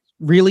make it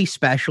really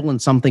special and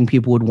something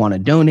people would want to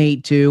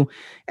donate to?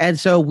 And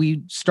so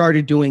we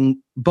started doing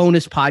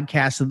bonus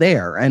podcasts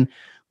there, and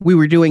we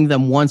were doing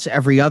them once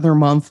every other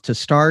month to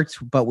start,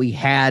 but we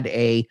had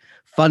a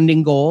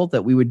funding goal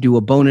that we would do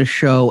a bonus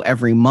show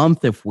every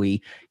month. If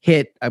we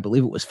hit, I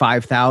believe it was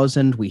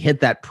 5,000, we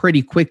hit that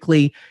pretty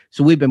quickly.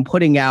 So we've been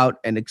putting out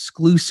an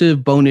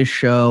exclusive bonus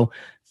show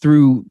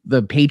through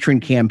the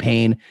Patreon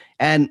campaign.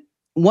 And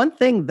one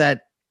thing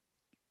that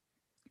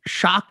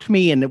shocked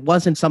me, and it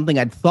wasn't something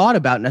I'd thought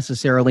about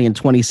necessarily in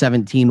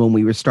 2017 when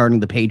we were starting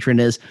the Patreon,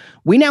 is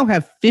we now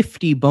have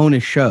 50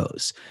 bonus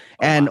shows.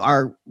 And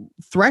our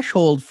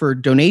threshold for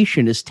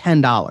donation is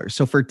 $10.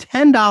 So for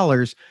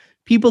 $10,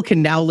 people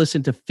can now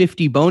listen to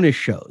 50 bonus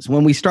shows.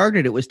 When we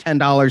started, it was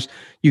 $10.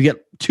 You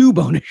get 2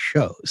 bonus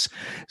shows.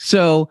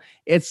 So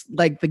it's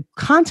like the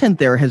content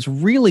there has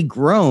really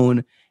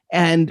grown.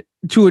 And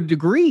to a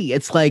degree,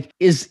 it's like,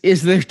 is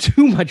there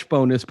too much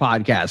bonus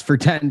podcast for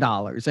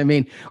 $10? I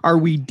mean, are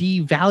we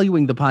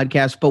devaluing the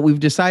podcast? But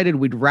we've decided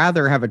we'd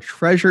rather have a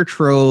treasure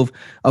trove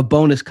of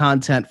bonus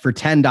content for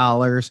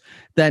 $10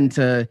 than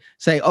to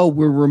say, oh,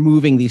 we're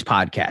removing these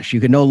podcasts.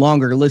 You can no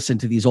longer listen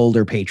to these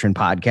older patron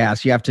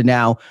podcasts. You have to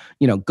now,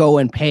 go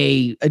and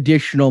pay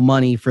additional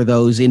money for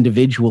those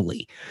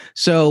individually.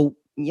 So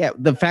yeah,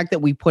 the fact that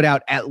we put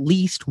out at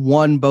least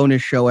one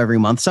bonus show every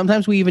month,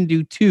 sometimes we even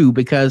do two,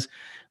 because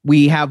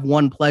we have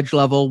one pledge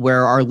level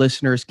where our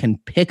listeners can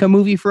pick a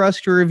movie for us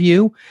to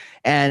review.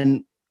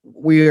 And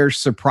we are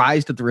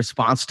surprised at the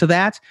response to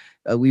that.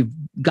 We've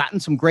gotten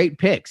some great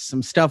picks,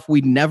 some stuff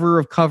we'd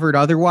never have covered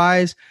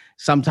otherwise.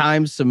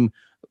 Sometimes some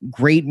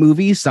great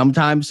movies,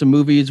 sometimes some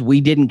movies we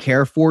didn't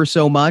care for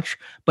so much,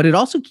 but it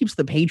also keeps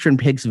the patron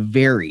picks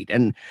varied.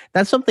 And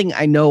that's something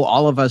I know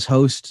all of us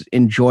hosts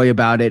enjoy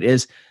about it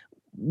is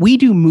we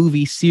do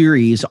movie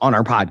series on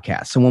our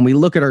podcast. So when we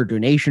look at our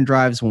donation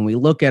drives, when we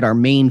look at our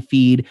main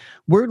feed,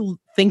 we're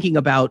thinking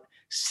about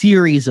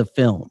series of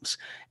films.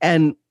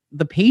 And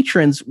the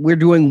patrons, we're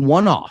doing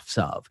one-offs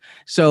of.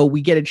 So we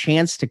get a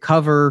chance to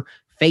cover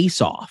Face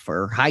Off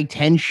or High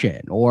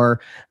Tension or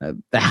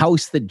The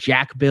House That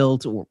Jack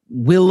Built or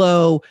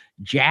Willow,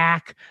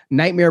 Jack,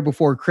 Nightmare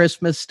Before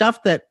Christmas,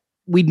 stuff that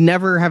we'd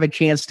never have a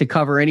chance to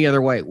cover any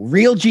other way.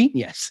 Real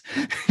genius.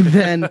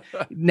 Then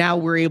now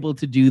we're able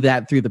to do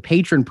that through the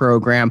patron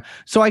program.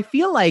 So I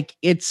feel like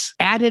it's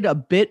added a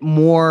bit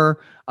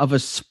more of a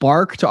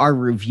spark to our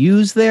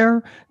reviews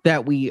there,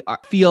 that we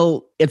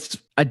feel it's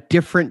a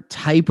different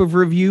type of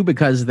review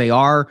because they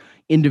are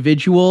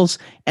individuals.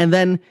 And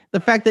then the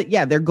fact that,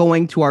 yeah, they're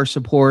going to our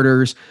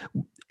supporters.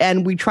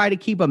 And we try to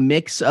keep a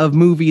mix of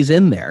movies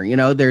in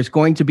there. There's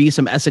going to be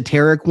some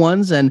esoteric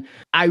ones. And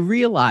I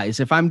realize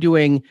if I'm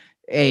doing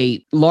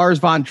a Lars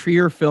von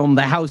Trier film,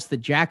 The House That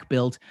Jack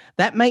Built,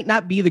 that might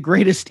not be the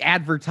greatest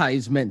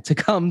advertisement to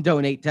come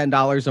donate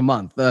 $10 a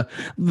month. The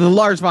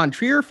Lars von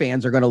Trier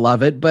fans are going to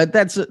love it, but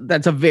that's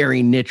a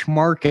very niche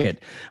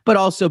market. But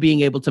also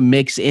being able to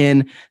mix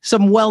in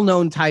some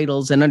well-known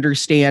titles and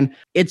understand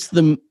it's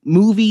the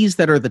movies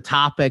that are the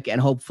topic and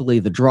hopefully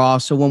the draw.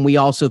 So when we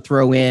also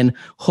throw in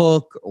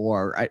Hook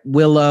or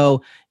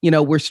Willow,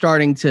 we're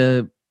starting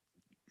to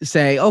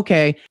say,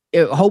 okay,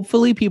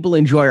 hopefully people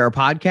enjoy our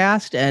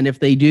podcast. And if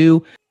they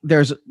do,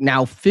 there's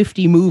now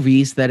 50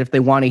 movies that if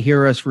they want to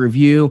hear us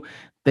review,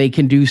 they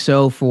can do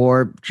so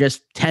for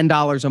just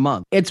 $10 a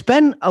month. It's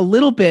been a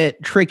little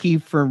bit tricky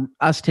for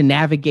us to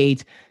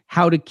navigate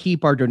how to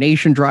keep our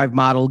donation drive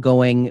model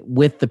going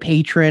with the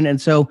patron.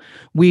 And so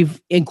we've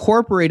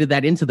incorporated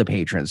that into the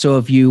patron. So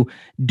if you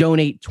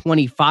donate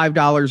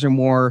 $25 or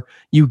more,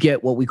 you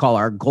get what we call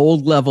our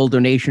gold level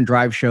donation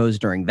drive shows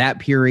during that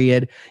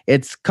period.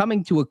 It's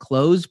coming to a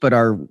close, but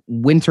our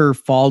winter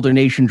fall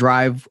donation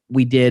drive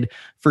we did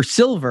for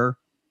silver,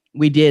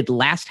 we did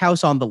Last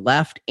House on the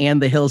Left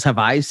and The Hills Have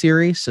Eyes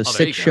series. So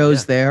 6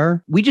 shows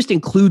there. We just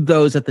include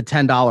those at the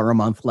 $10 a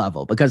month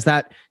level because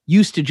that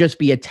used to just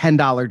be a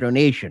 $10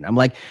 donation. I'm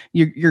like,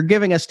 you're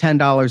giving us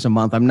 $10 a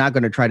month. I'm not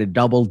going to try to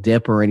double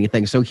dip or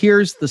anything. So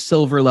here's the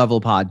silver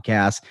level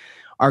podcast.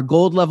 Our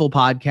gold level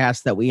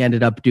podcast that we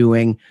ended up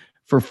doing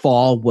for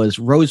fall was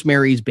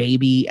Rosemary's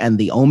Baby and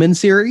the Omen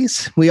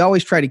series. We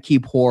always try to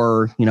keep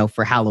horror,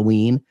 for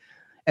Halloween.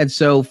 And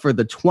so for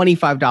the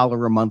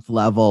 $25 a month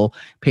level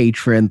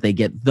patron, they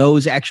get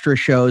those extra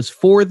shows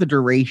for the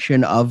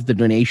duration of the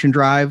donation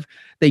drive.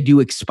 They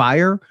do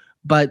expire,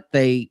 but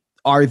they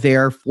are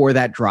there for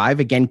that drive.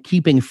 Again,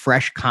 keeping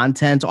fresh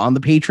content on the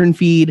patron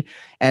feed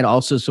and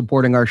also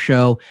supporting our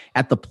show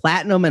at the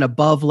platinum and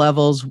above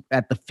levels.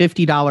 At the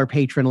 $50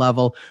 patron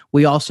level,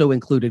 we also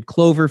included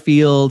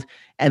Cloverfield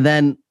and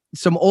then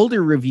some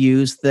older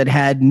reviews that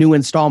had new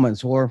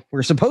installments or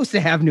were supposed to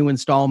have new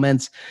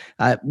installments.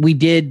 We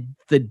did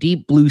the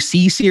Deep Blue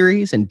Sea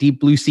series, and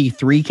Deep Blue Sea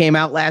 3 came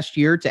out last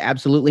year to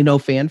absolutely no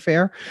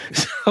fanfare.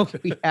 So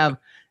we have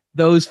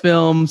those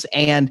films,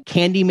 and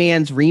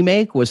Candyman's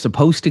remake was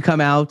supposed to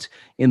come out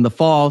in the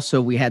fall.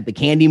 So we had the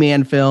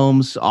Candyman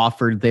films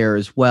offered there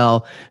as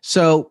well.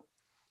 So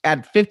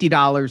at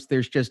 $50,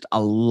 there's just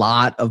a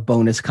lot of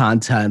bonus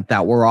content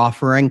that we're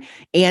offering.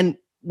 And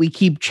we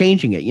keep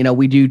changing it.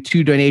 We do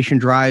 2 donation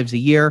drives a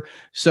year.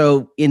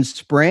 So in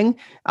spring,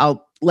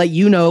 I'll let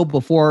you know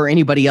before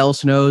anybody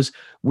else knows,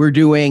 we're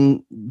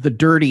doing the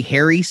Dirty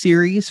Harry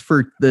series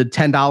for the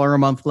 $10 a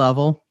month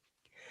level.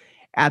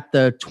 At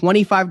the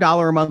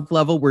 $25 a month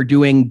level, we're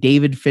doing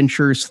David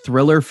Fincher's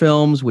thriller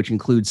films, which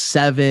includes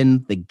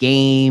Seven, The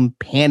Game,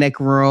 Panic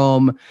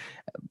Room,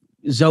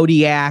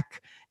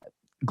 Zodiac,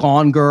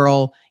 Gone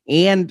Girl.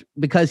 And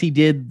because he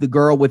did The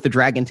Girl with the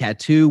Dragon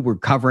Tattoo, we're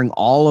covering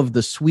all of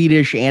the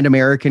Swedish and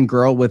American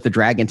Girl with the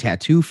Dragon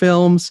Tattoo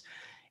films.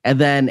 And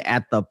then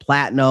at the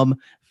platinum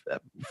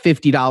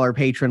 $50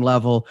 patron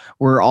level,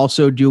 we're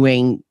also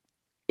doing,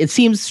 it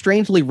seems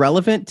strangely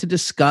relevant to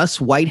discuss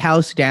White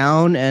House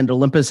Down and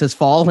Olympus Has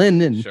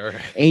Fallen and Sure.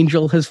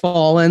 Angel Has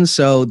Fallen.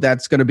 So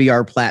that's going to be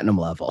our platinum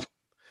level.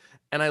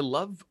 And I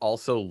love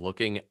also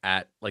looking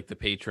at like the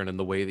patron and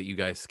the way that you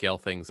guys scale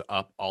things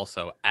up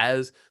also.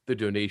 As the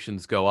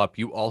donations go up,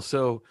 you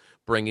also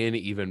bring in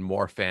even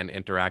more fan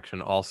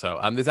interaction also.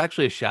 There's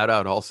actually a shout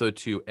out also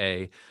to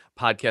a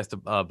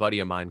podcast, buddy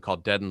of mine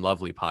called Dead and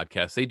Lovely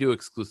Podcast. They do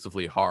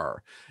exclusively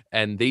horror,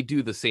 and they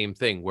do the same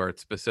thing where at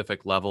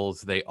specific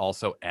levels, they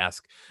also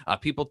ask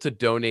people to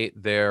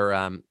donate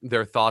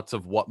their thoughts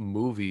of what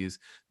movies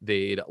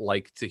they'd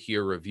like to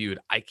hear reviewed.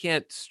 I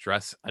can't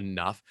stress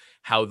enough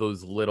how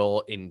those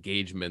little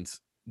engagements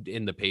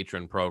in the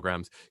patron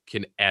programs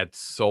can add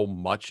so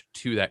much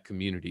to that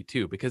community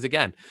too, because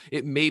again,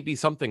 it may be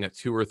something that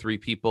 2 or 3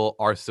 people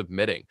are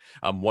submitting.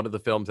 One of the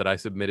films that I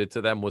submitted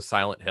to them was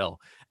Silent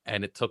Hill,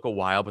 and it took a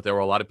while, but there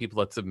were a lot of people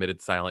that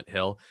submitted Silent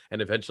Hill,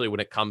 and eventually when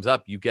it comes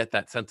up, you get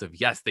that sense of,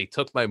 yes, they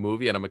took my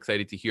movie, and I'm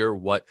excited to hear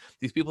what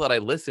these people that I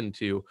listen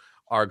to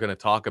are going to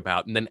talk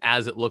about. And then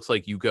as it looks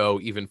like you go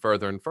even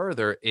further and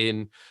further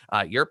in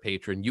your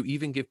patron, you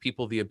even give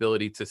people the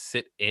ability to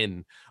sit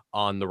in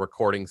on the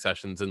recording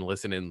sessions and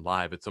listen in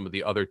live. At some of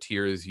the other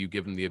tiers, you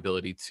give them the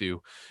ability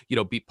to,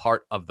 be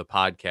part of the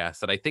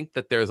podcast. And I think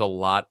that there's a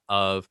lot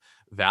of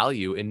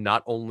value in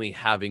not only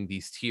having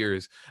these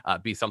tiers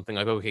be something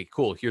like, okay,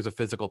 cool, here's a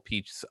physical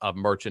piece of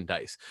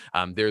merchandise.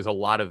 There's a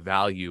lot of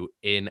value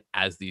in,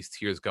 as these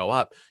tiers go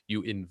up,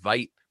 you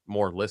invite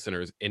more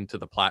listeners into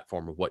the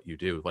platform of what you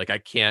do. Like I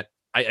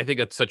think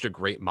that's such a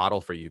great model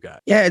for you guys.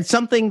 Yeah, it's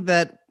something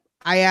that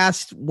I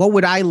asked, what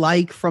would I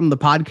like from the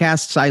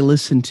podcasts I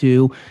listen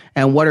to?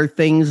 And what are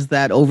things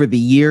that over the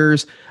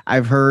years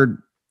I've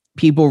heard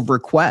people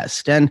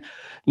request? And,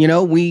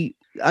 we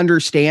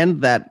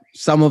understand that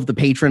some of the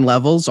patron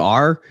levels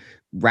are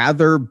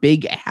rather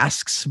big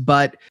asks,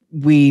 but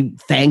we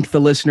thank the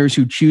listeners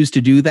who choose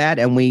to do that.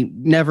 And we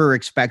never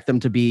expect them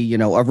to be,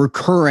 a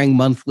recurring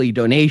monthly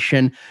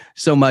donation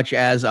so much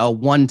as a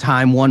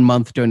one-time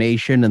 1-month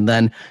donation and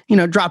then,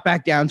 drop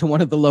back down to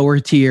one of the lower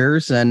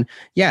tiers. And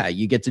yeah,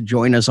 you get to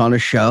join us on a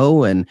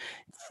show and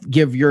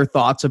give your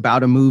thoughts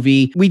about a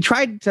movie. We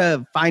tried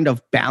to find a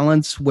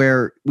balance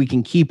where we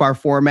can keep our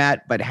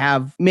format, but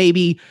have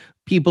maybe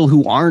people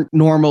who aren't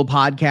normal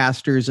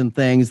podcasters and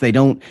things. They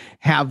don't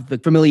have the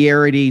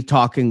familiarity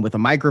talking with a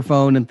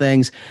microphone and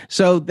things.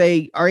 So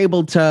they are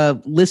able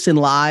to listen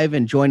live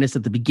and join us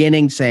at the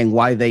beginning, saying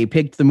why they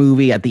picked the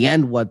movie, at the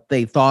end, what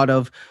they thought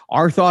of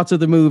our thoughts of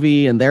the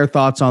movie and their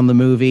thoughts on the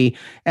movie.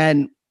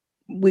 And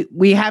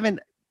we haven't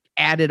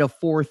added a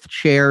 4th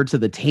chair to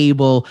the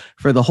table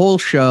for the whole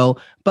show,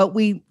 but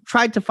we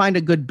tried to find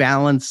a good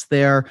balance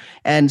there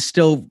and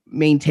still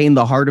maintain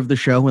the heart of the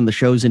show and the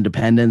show's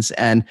independence.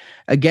 And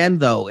again,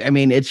 though,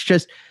 it's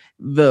just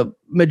the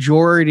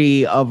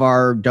majority of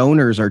our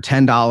donors are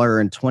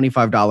 $10 and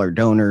 $25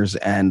 donors,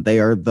 and they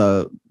are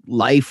the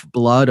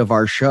lifeblood of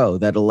our show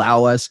that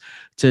allow us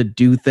to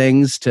do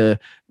things to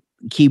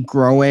keep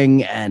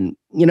growing. And,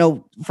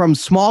 from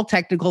small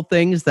technical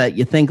things that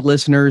you think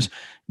listeners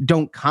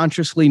don't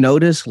consciously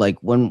notice, like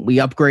when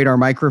we upgrade our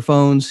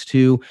microphones,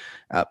 to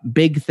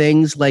big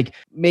things like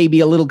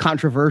maybe a little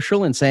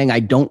controversial in saying I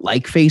don't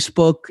like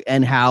Facebook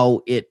and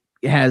how it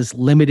has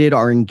limited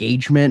our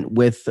engagement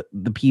with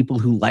the people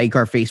who like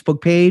our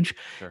Facebook page.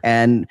 Sure.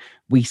 And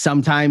we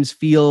sometimes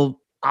feel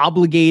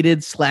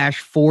obligated /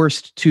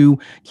 forced to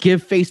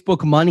give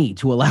Facebook money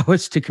to allow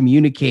us to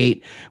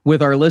communicate with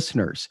our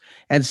listeners.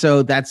 And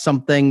so that's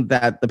something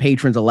that the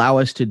patrons allow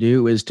us to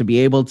do, is to be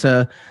able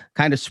to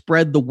kind of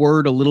spread the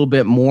word a little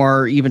bit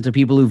more, even to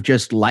people who've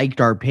just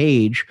liked our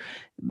page.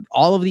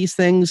 All of these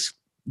things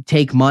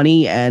take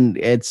money, and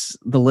it's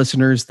the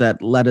listeners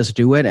that let us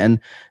do it. And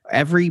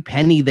every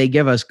penny they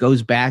give us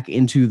goes back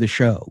into the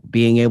show,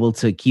 being able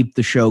to keep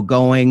the show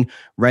going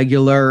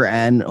regular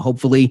and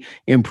hopefully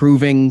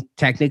improving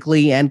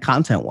technically and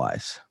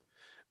content-wise.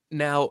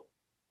 Now,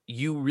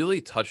 you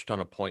really touched on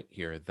a point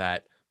here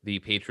that the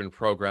patron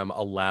program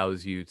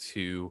allows you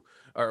to,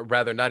 or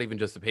rather not even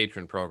just the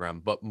patron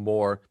program, but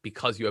more,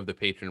 because you have the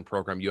patron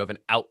program, you have an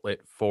outlet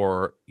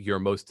for your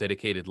most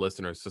dedicated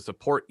listeners to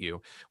support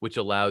you, which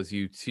allows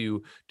you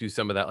to do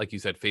some of that, like you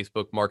said,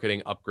 Facebook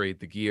marketing, upgrade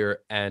the gear,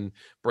 and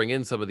bring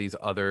in some of these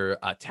other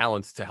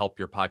talents to help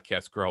your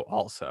podcast grow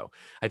also.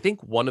 I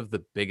think one of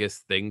the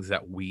biggest things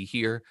that we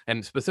hear,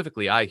 and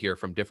specifically I hear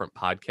from different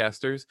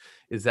podcasters,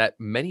 is that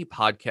many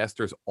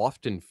podcasters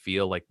often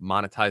feel like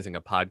monetizing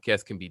a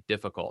podcast can be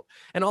difficult,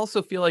 and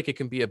also feel like it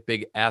can be a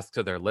big ask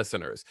to their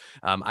listeners.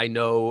 I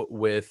know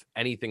with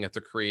anything that's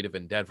a creative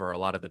endeavor, a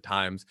lot of the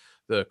times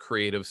the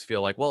creatives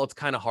feel like, well, it's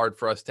kind of hard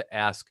for us to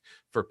ask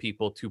for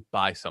people to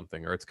buy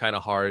something, or it's kind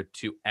of hard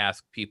to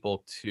ask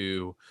people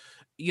to,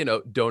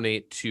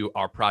 donate to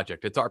our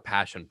project. It's our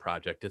passion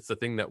project. It's the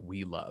thing that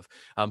we love.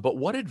 But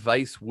what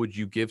advice would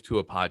you give to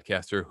a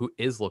podcaster who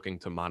is looking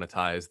to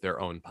monetize their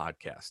own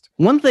podcast?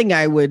 One thing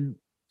I would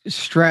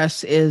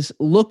stress is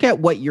look at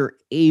what you're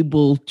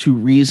able to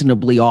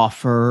reasonably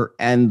offer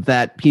and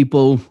that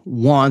people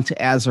want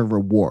as a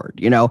reward.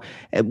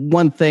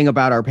 One thing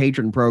about our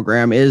patron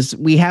program is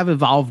we have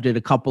evolved it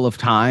a couple of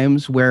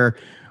times where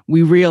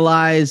we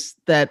realize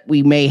that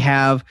we may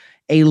have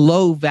a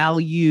low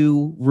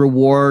value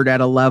reward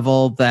at a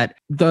level that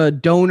the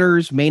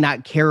donors may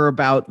not care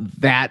about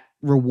that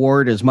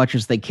reward as much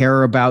as they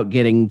care about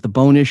getting the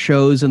bonus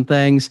shows and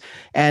things.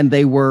 And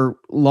they were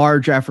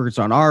large efforts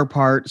on our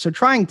part. So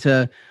trying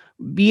to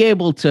be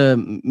able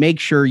to make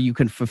sure you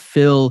can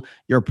fulfill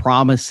your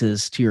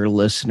promises to your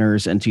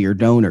listeners and to your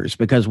donors,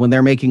 because when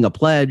they're making a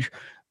pledge,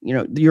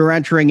 you're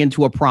entering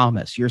into a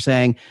promise. You're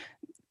saying,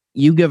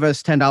 you give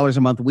us $10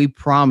 a month, we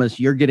promise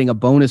you're getting a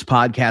bonus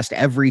podcast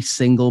every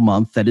single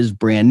month that is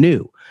brand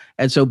new.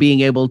 And so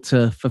being able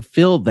to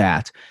fulfill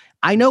that,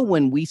 I know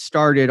when we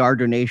started our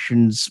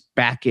donations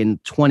back in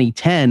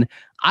 2010,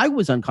 I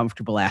was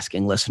uncomfortable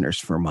asking listeners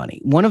for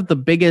money. One of the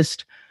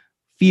biggest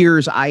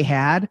fears I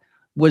had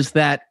was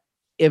that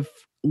if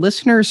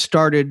listeners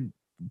started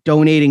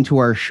donating to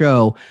our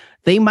show,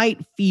 they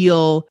might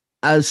feel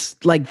as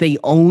like they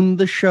own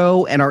the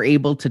show and are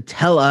able to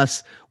tell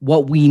us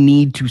what we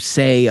need to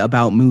say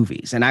about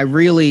movies. And I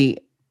really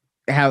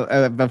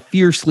have a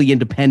fiercely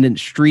independent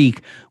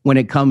streak when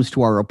it comes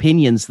to our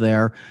opinions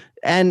there.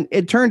 And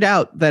it turned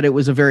out that it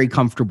was a very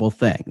comfortable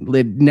thing.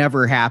 It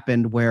never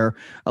happened where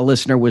a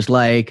listener was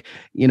like,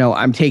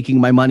 I'm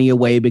taking my money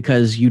away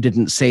because you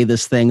didn't say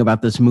this thing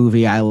about this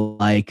movie I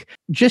like.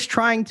 Just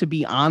trying to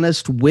be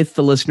honest with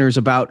the listeners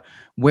about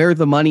where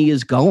the money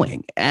is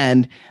going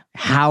and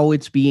how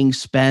it's being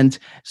spent,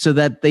 so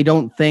that they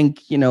don't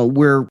think,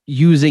 we're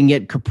using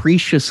it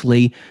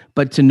capriciously,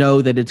 but to know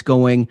that it's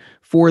going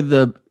for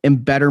the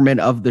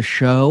betterment of the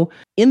show.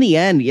 In the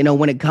end,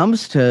 when it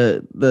comes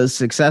to the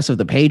success of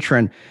the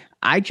Patreon,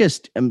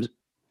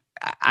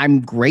 I'm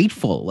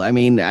grateful. I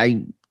mean,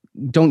 I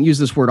don't use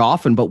this word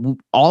often, but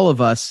all of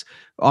us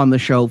on the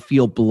show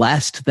feel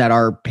blessed that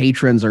our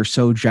patrons are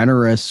so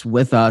generous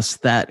with us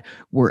that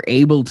we're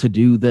able to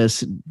do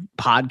this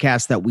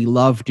podcast that we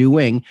love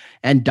doing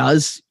and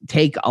does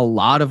take a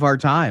lot of our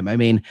time. I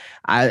mean,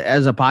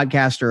 as a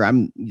podcaster,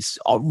 I'm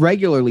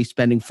regularly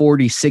spending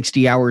 40,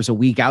 60 hours a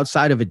week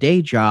outside of a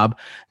day job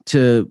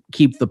to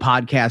keep the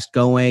podcast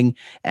going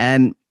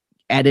and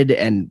edit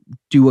and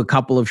do a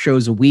couple of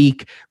shows a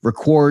week,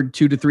 record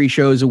 2 to 3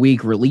 shows a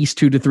week, release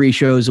 2 to 3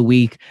 shows a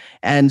week.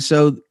 And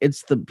so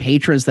it's the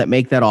patrons that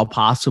make that all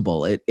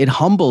possible. It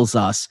humbles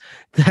us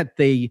that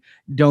they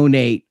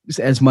donate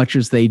as much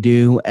as they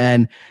do.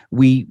 And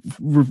we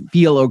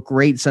feel a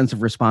great sense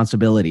of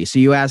responsibility. So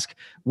you ask,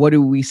 what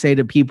do we say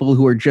to people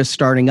who are just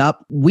starting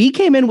up? We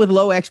came in with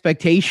low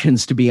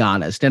expectations, to be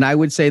honest. And I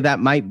would say that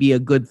might be a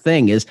good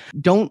thing, is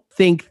don't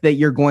think that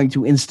you're going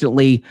to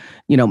instantly,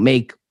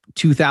 make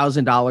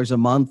 $2,000 a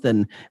month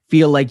and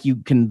feel like you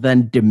can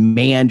then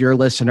demand your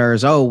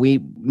listeners, oh,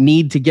 we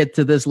need to get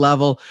to this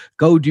level,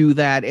 go do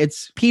that.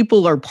 It's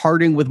people are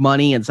parting with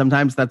money, and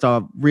sometimes that's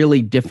a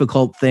really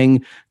difficult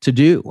thing to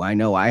do. I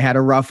know I had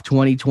a rough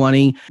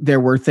 2020.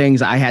 There were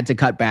things I had to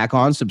cut back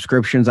on,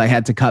 subscriptions I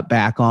had to cut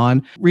back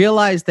on.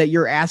 Realize that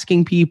you're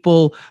asking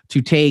people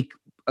to take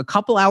a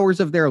couple hours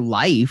of their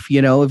life.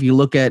 If you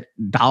look at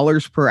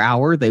dollars per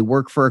hour, they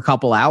work for a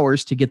couple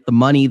hours to get the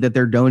money that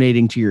they're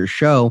donating to your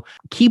show.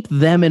 Keep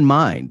them in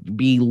mind.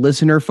 Be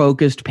listener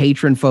focused,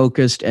 patron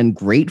focused, and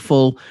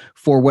grateful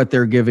for what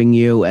they're giving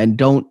you. And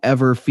don't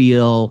ever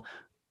feel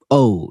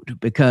owed,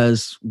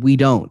 because we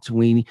don't.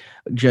 We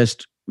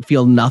just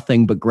feel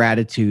nothing but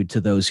gratitude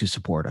to those who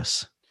support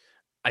us.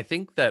 I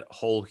think that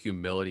whole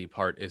humility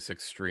part is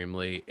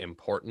extremely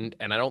important.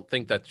 And I don't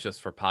think that's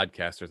just for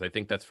podcasters. I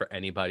think that's for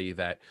anybody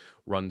that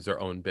runs their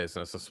own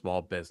business, a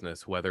small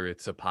business, whether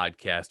it's a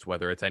podcast,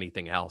 whether it's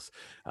anything else.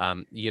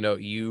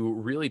 You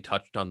really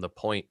touched on the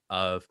point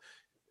of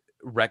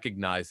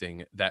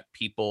recognizing that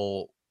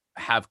people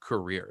have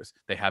careers,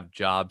 they have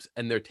jobs,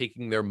 and they're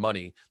taking their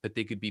money that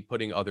they could be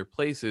putting other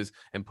places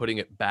and putting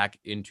it back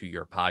into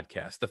your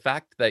podcast. The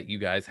fact that you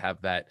guys have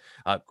that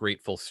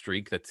grateful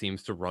streak that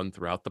seems to run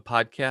throughout the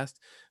podcast,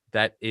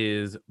 that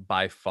is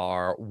by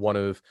far one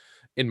of,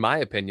 in my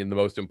opinion, the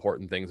most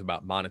important things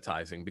about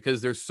monetizing,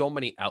 because there's so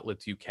many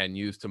outlets you can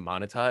use to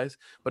monetize.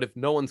 But if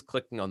no one's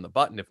clicking on the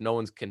button, if no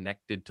one's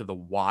connected to the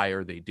why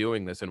are they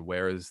doing this and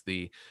where is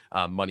the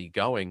money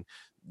going,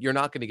 you're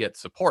not going to get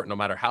support no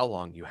matter how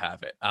long you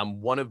have it.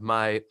 One of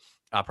my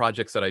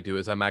projects that I do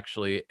is I'm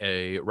actually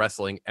a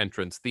wrestling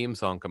entrance theme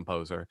song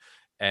composer.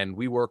 And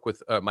we work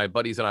with my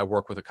buddies, and I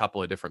work with a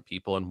couple of different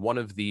people. And one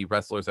of the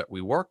wrestlers that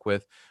we work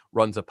with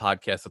runs a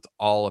podcast that's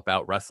all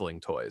about wrestling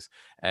toys.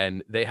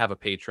 And they have a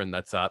patron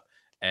that's up,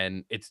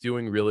 and it's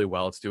doing really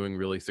well. It's doing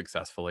really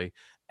successfully.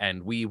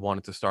 And we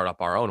wanted to start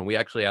up our own. And we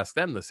actually asked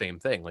them the same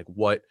thing. Like,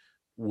 what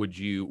would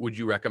you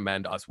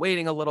recommend us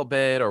waiting a little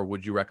bit, or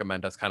would you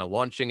recommend us kind of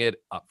launching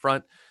it up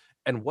front?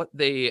 And what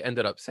they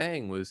ended up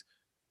saying was,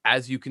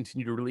 as you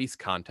continue to release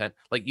content,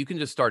 like, you can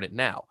just start it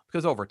now,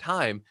 because over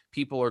time,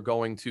 people are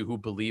going to, who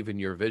believe in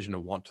your vision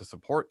and want to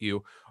support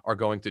you, are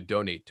going to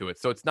donate to it.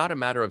 So it's not a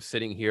matter of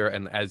sitting here,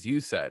 and as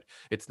you said,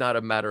 it's not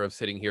a matter of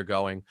sitting here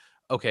going,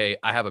 okay,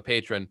 I have a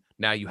patron,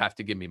 now you have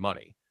to give me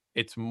money.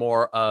 It's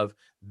more of,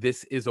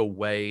 this is a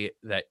way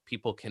that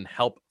people can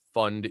help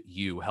fund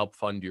you, help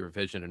fund your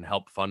vision, and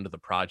help fund the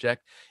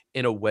project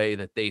in a way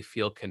that they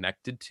feel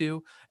connected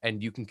to,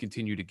 and you can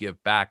continue to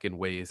give back in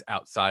ways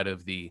outside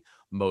of the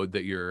mode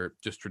that you're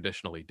just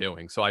traditionally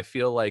doing. So I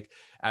feel like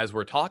as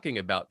we're talking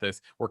about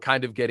this, we're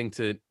kind of getting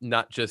to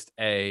not just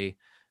a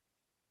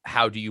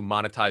how do you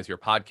monetize your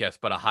podcast,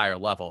 but a higher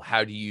level.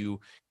 How do you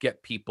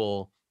get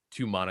people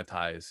to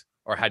monetize,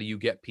 or how do you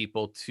get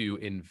people to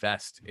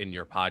invest in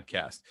your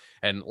podcast?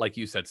 And like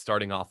you said,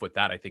 starting off with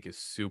that, I think is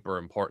super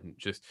important.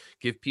 Just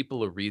give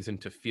people a reason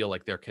to feel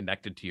like they're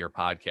connected to your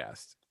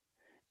podcast.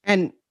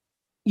 And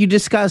you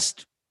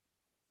discussed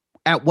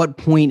at what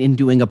point in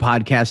doing a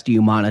podcast do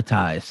you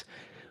monetize?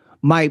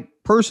 My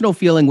personal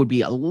feeling would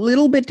be a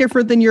little bit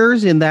different than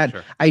yours in that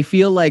Sure. I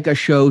feel like a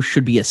show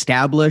should be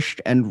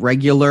established and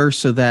regular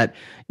so that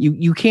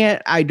you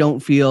can't, I don't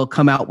feel,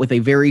 come out with a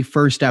very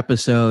first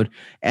episode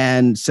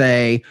and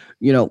say,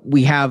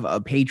 we have a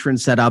patron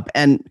set up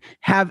and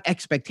have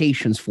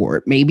expectations for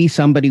it. Maybe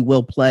somebody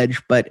will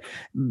pledge, but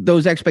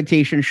those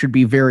expectations should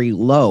be very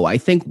low. I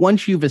think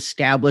once you've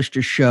established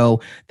a show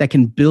that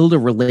can build a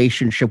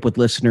relationship with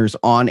listeners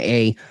on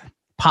a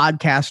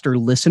podcaster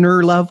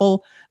listener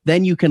level,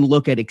 then you can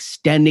look at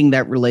extending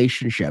that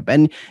relationship.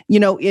 And,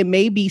 it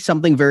may be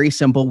something very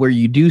simple where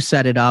you do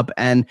set it up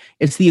and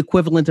it's the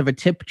equivalent of a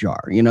tip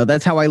jar.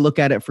 That's how I look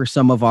at it for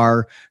some of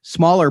our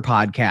smaller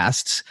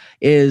podcasts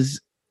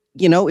is,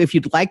 if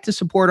you'd like to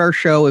support our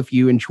show, if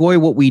you enjoy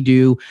what we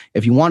do,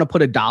 if you want to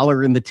put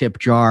 $1 in the tip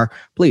jar,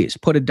 please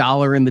put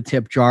 $1 in the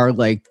tip jar,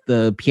 like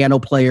the piano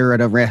player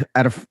at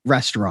a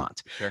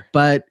restaurant. Sure.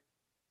 But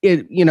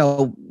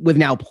with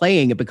Now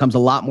Playing, it becomes a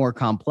lot more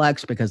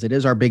complex because it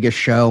is our biggest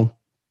show.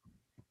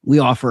 We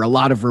offer a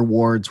lot of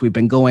rewards. We've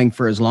been going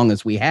for as long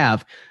as we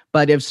have.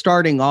 But if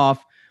starting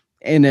off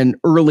in an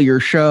earlier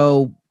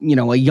show,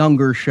 a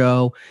younger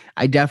show,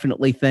 I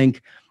definitely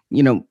think,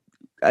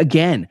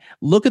 again,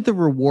 look at the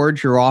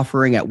rewards you're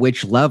offering at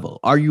which level.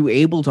 Are you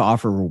able to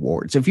offer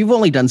rewards? If you've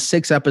only done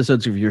 6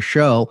 episodes of your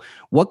show,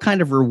 what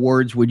kind of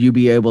rewards would you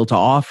be able to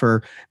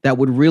offer that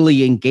would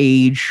really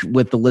engage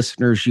with the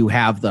listeners you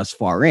have thus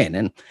far in?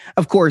 And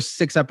of course,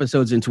 6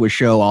 episodes into a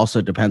show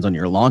also depends on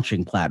your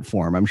launching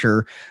platform. I'm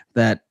sure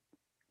that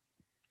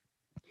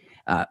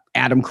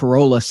Adam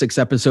Carolla 6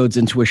 episodes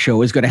into a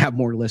show is going to have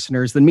more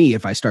listeners than me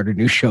if I start a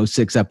new show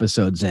 6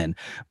 episodes in.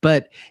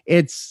 But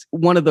it's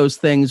one of those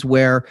things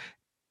where,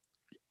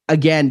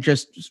 again,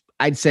 just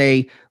I'd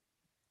say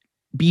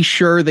be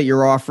sure that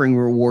you're offering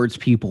rewards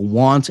people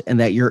want and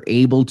that you're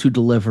able to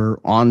deliver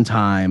on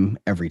time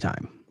every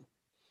time.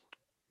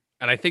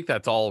 And I think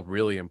that's all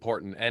really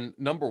important. And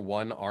number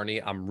one,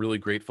 Arnie, I'm really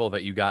grateful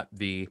that you got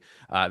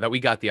that we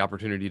got the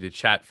opportunity to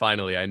chat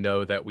finally. I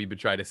know that we've been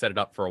trying to set it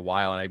up for a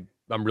while, and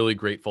I'm really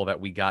grateful that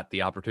we got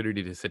the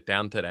opportunity to sit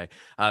down today.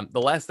 The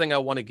last thing I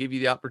want to give you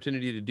the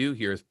opportunity to do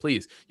here is,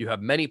 please, you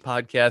have many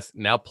podcasts.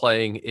 Now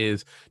Playing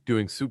is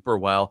doing super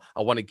well.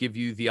 I want to give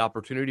you the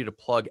opportunity to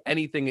plug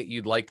anything that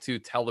you'd like to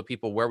tell the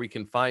people where we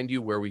can find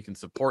you, where we can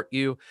support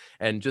you,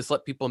 and just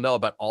let people know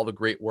about all the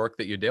great work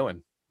that you're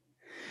doing.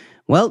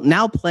 Well,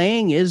 Now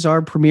Playing is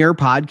our premier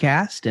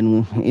podcast,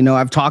 and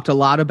I've talked a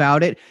lot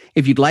about it.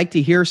 If you'd like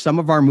to hear some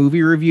of our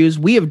movie reviews,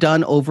 we have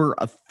done over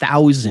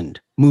 1,000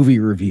 movie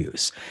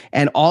reviews,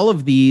 and all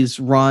of these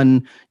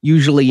run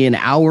usually an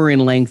hour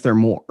in length or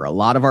more. A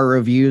lot of our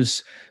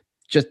reviews,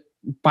 just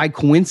by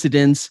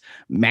coincidence,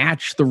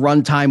 match the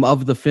runtime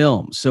of the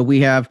film. So we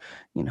have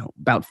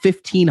about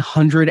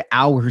 1,500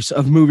 hours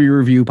of movie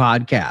review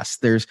podcasts.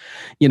 There's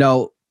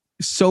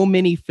so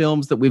many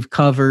films that we've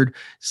covered.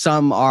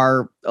 Some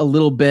are a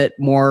little bit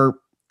more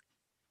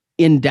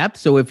in depth.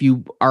 So if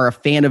you are a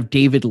fan of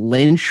David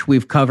Lynch,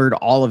 we've covered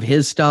all of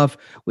his stuff.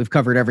 We've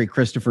covered every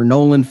Christopher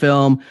Nolan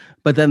film,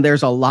 but then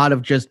there's a lot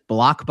of just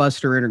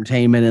blockbuster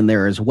entertainment in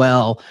there as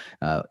well.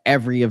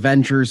 Every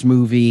Avengers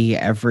movie,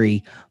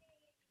 every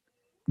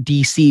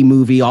DC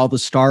movie, all the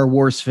Star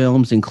Wars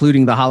films,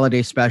 including the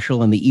holiday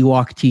special and the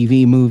Ewok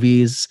TV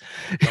movies.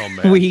 Oh,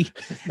 man.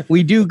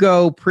 we do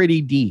go pretty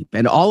deep,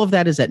 and all of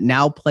that is at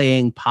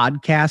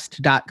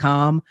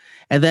nowplayingpodcast.com.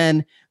 And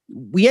then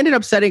we ended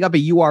up setting up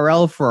a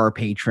URL for our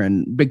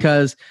patron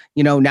because,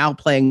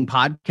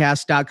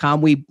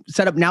 nowplayingpodcast.com, we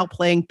set up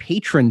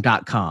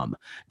nowplayingpatron.com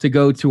to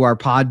go to our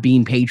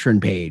Podbean patron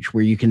page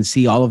where you can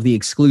see all of the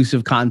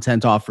exclusive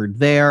content offered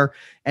there.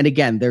 And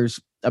again, there's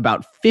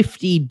about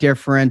 50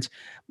 different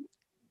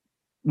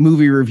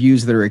movie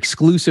reviews that are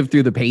exclusive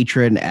through the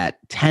patron at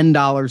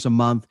 $10 a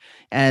month.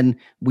 And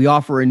we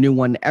offer a new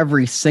one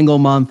every single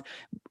month.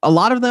 A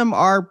lot of them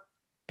are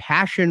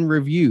passion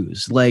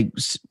reviews. Like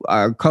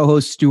our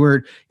co-host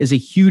Stuart is a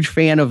huge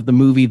fan of the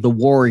movie The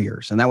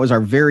Warriors. And that was our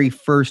very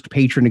first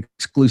patron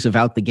exclusive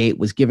out the gate,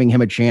 was giving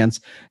him a chance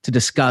to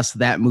discuss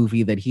that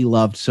movie that he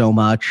loved so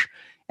much.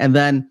 And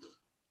then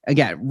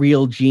again,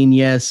 Real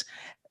Genius.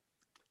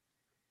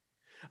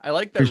 I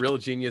like that Real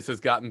Genius has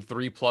gotten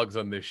 3 plugs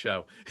on this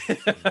show.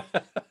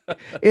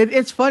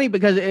 It's funny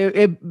because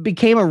it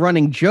became a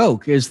running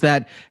joke is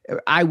that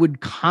I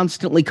would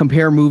constantly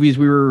compare movies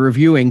we were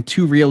reviewing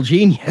to Real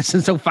Genius.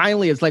 And so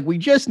finally it's like, we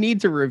just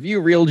need to review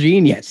Real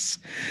Genius.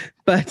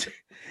 But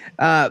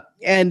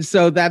and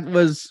so that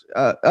was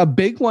a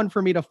big one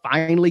for me to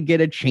finally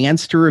get a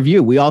chance to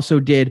review. We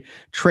also did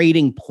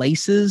Trading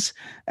Places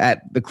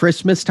at the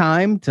Christmas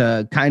time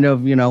to kind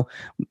of,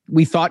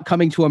 we thought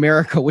Coming to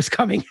America was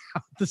coming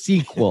out, the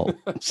sequel.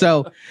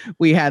 So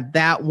we had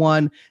that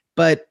one,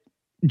 but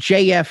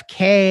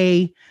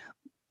JFK,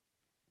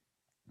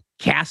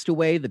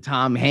 Castaway, the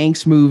Tom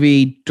Hanks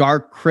movie,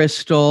 Dark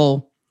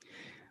Crystal,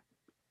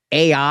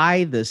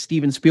 AI, the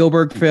Steven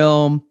Spielberg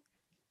film,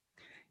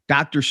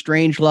 Dr.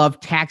 Strangelove,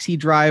 Taxi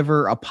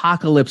Driver,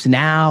 Apocalypse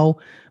Now,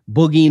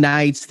 Boogie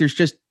Nights. There's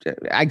just,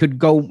 I could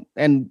go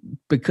and,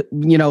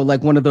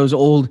 like one of those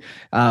old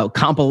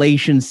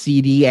compilation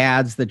CD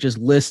ads that just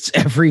lists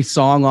every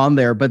song on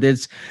there. But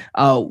it's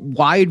a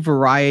wide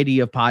variety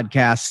of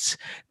podcasts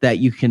that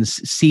you can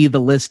see the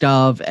list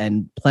of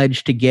and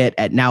pledge to get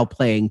at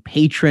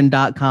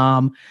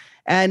nowplayingpatron.com.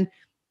 And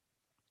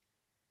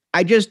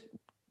I just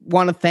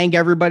want to thank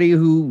everybody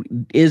who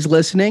is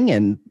listening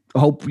and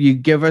hope you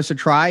give us a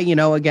try.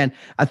 Again,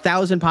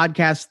 1,000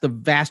 podcasts, the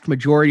vast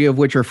majority of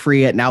which are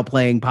free at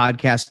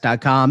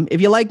nowplayingpodcast.com.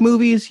 If you like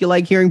movies, you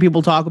like hearing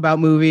people talk about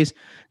movies,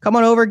 come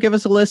on over, give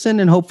us a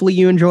listen, and hopefully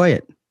you enjoy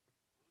it.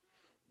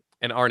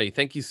 And Arnie,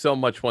 thank you so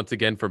much once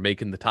again for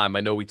making the time. I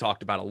know we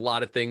talked about a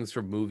lot of things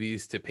from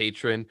movies to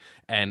Patron,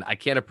 and I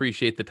can't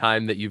appreciate the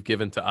time that you've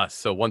given to us.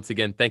 So once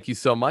again, thank you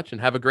so much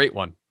and have a great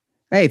one.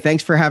 Hey,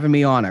 thanks for having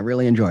me on. I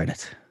really enjoyed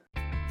it.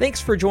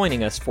 Thanks for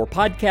joining us for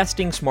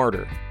Podcasting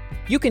Smarter.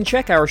 You can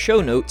check our show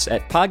notes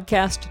at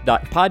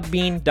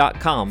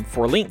podcast.podbean.com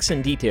for links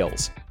and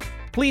details.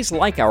 Please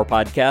like our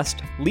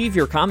podcast, leave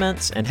your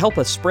comments, and help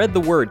us spread the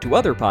word to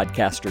other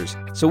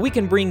podcasters so we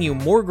can bring you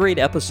more great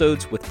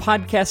episodes with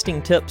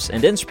podcasting tips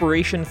and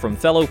inspiration from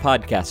fellow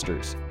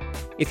podcasters.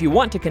 If you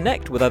want to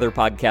connect with other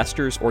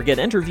podcasters or get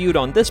interviewed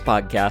on this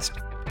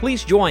podcast,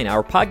 please join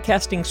our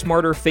Podcasting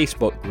Smarter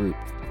Facebook group.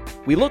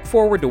 We look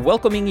forward to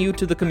welcoming you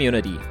to the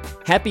community.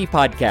 Happy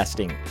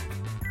podcasting!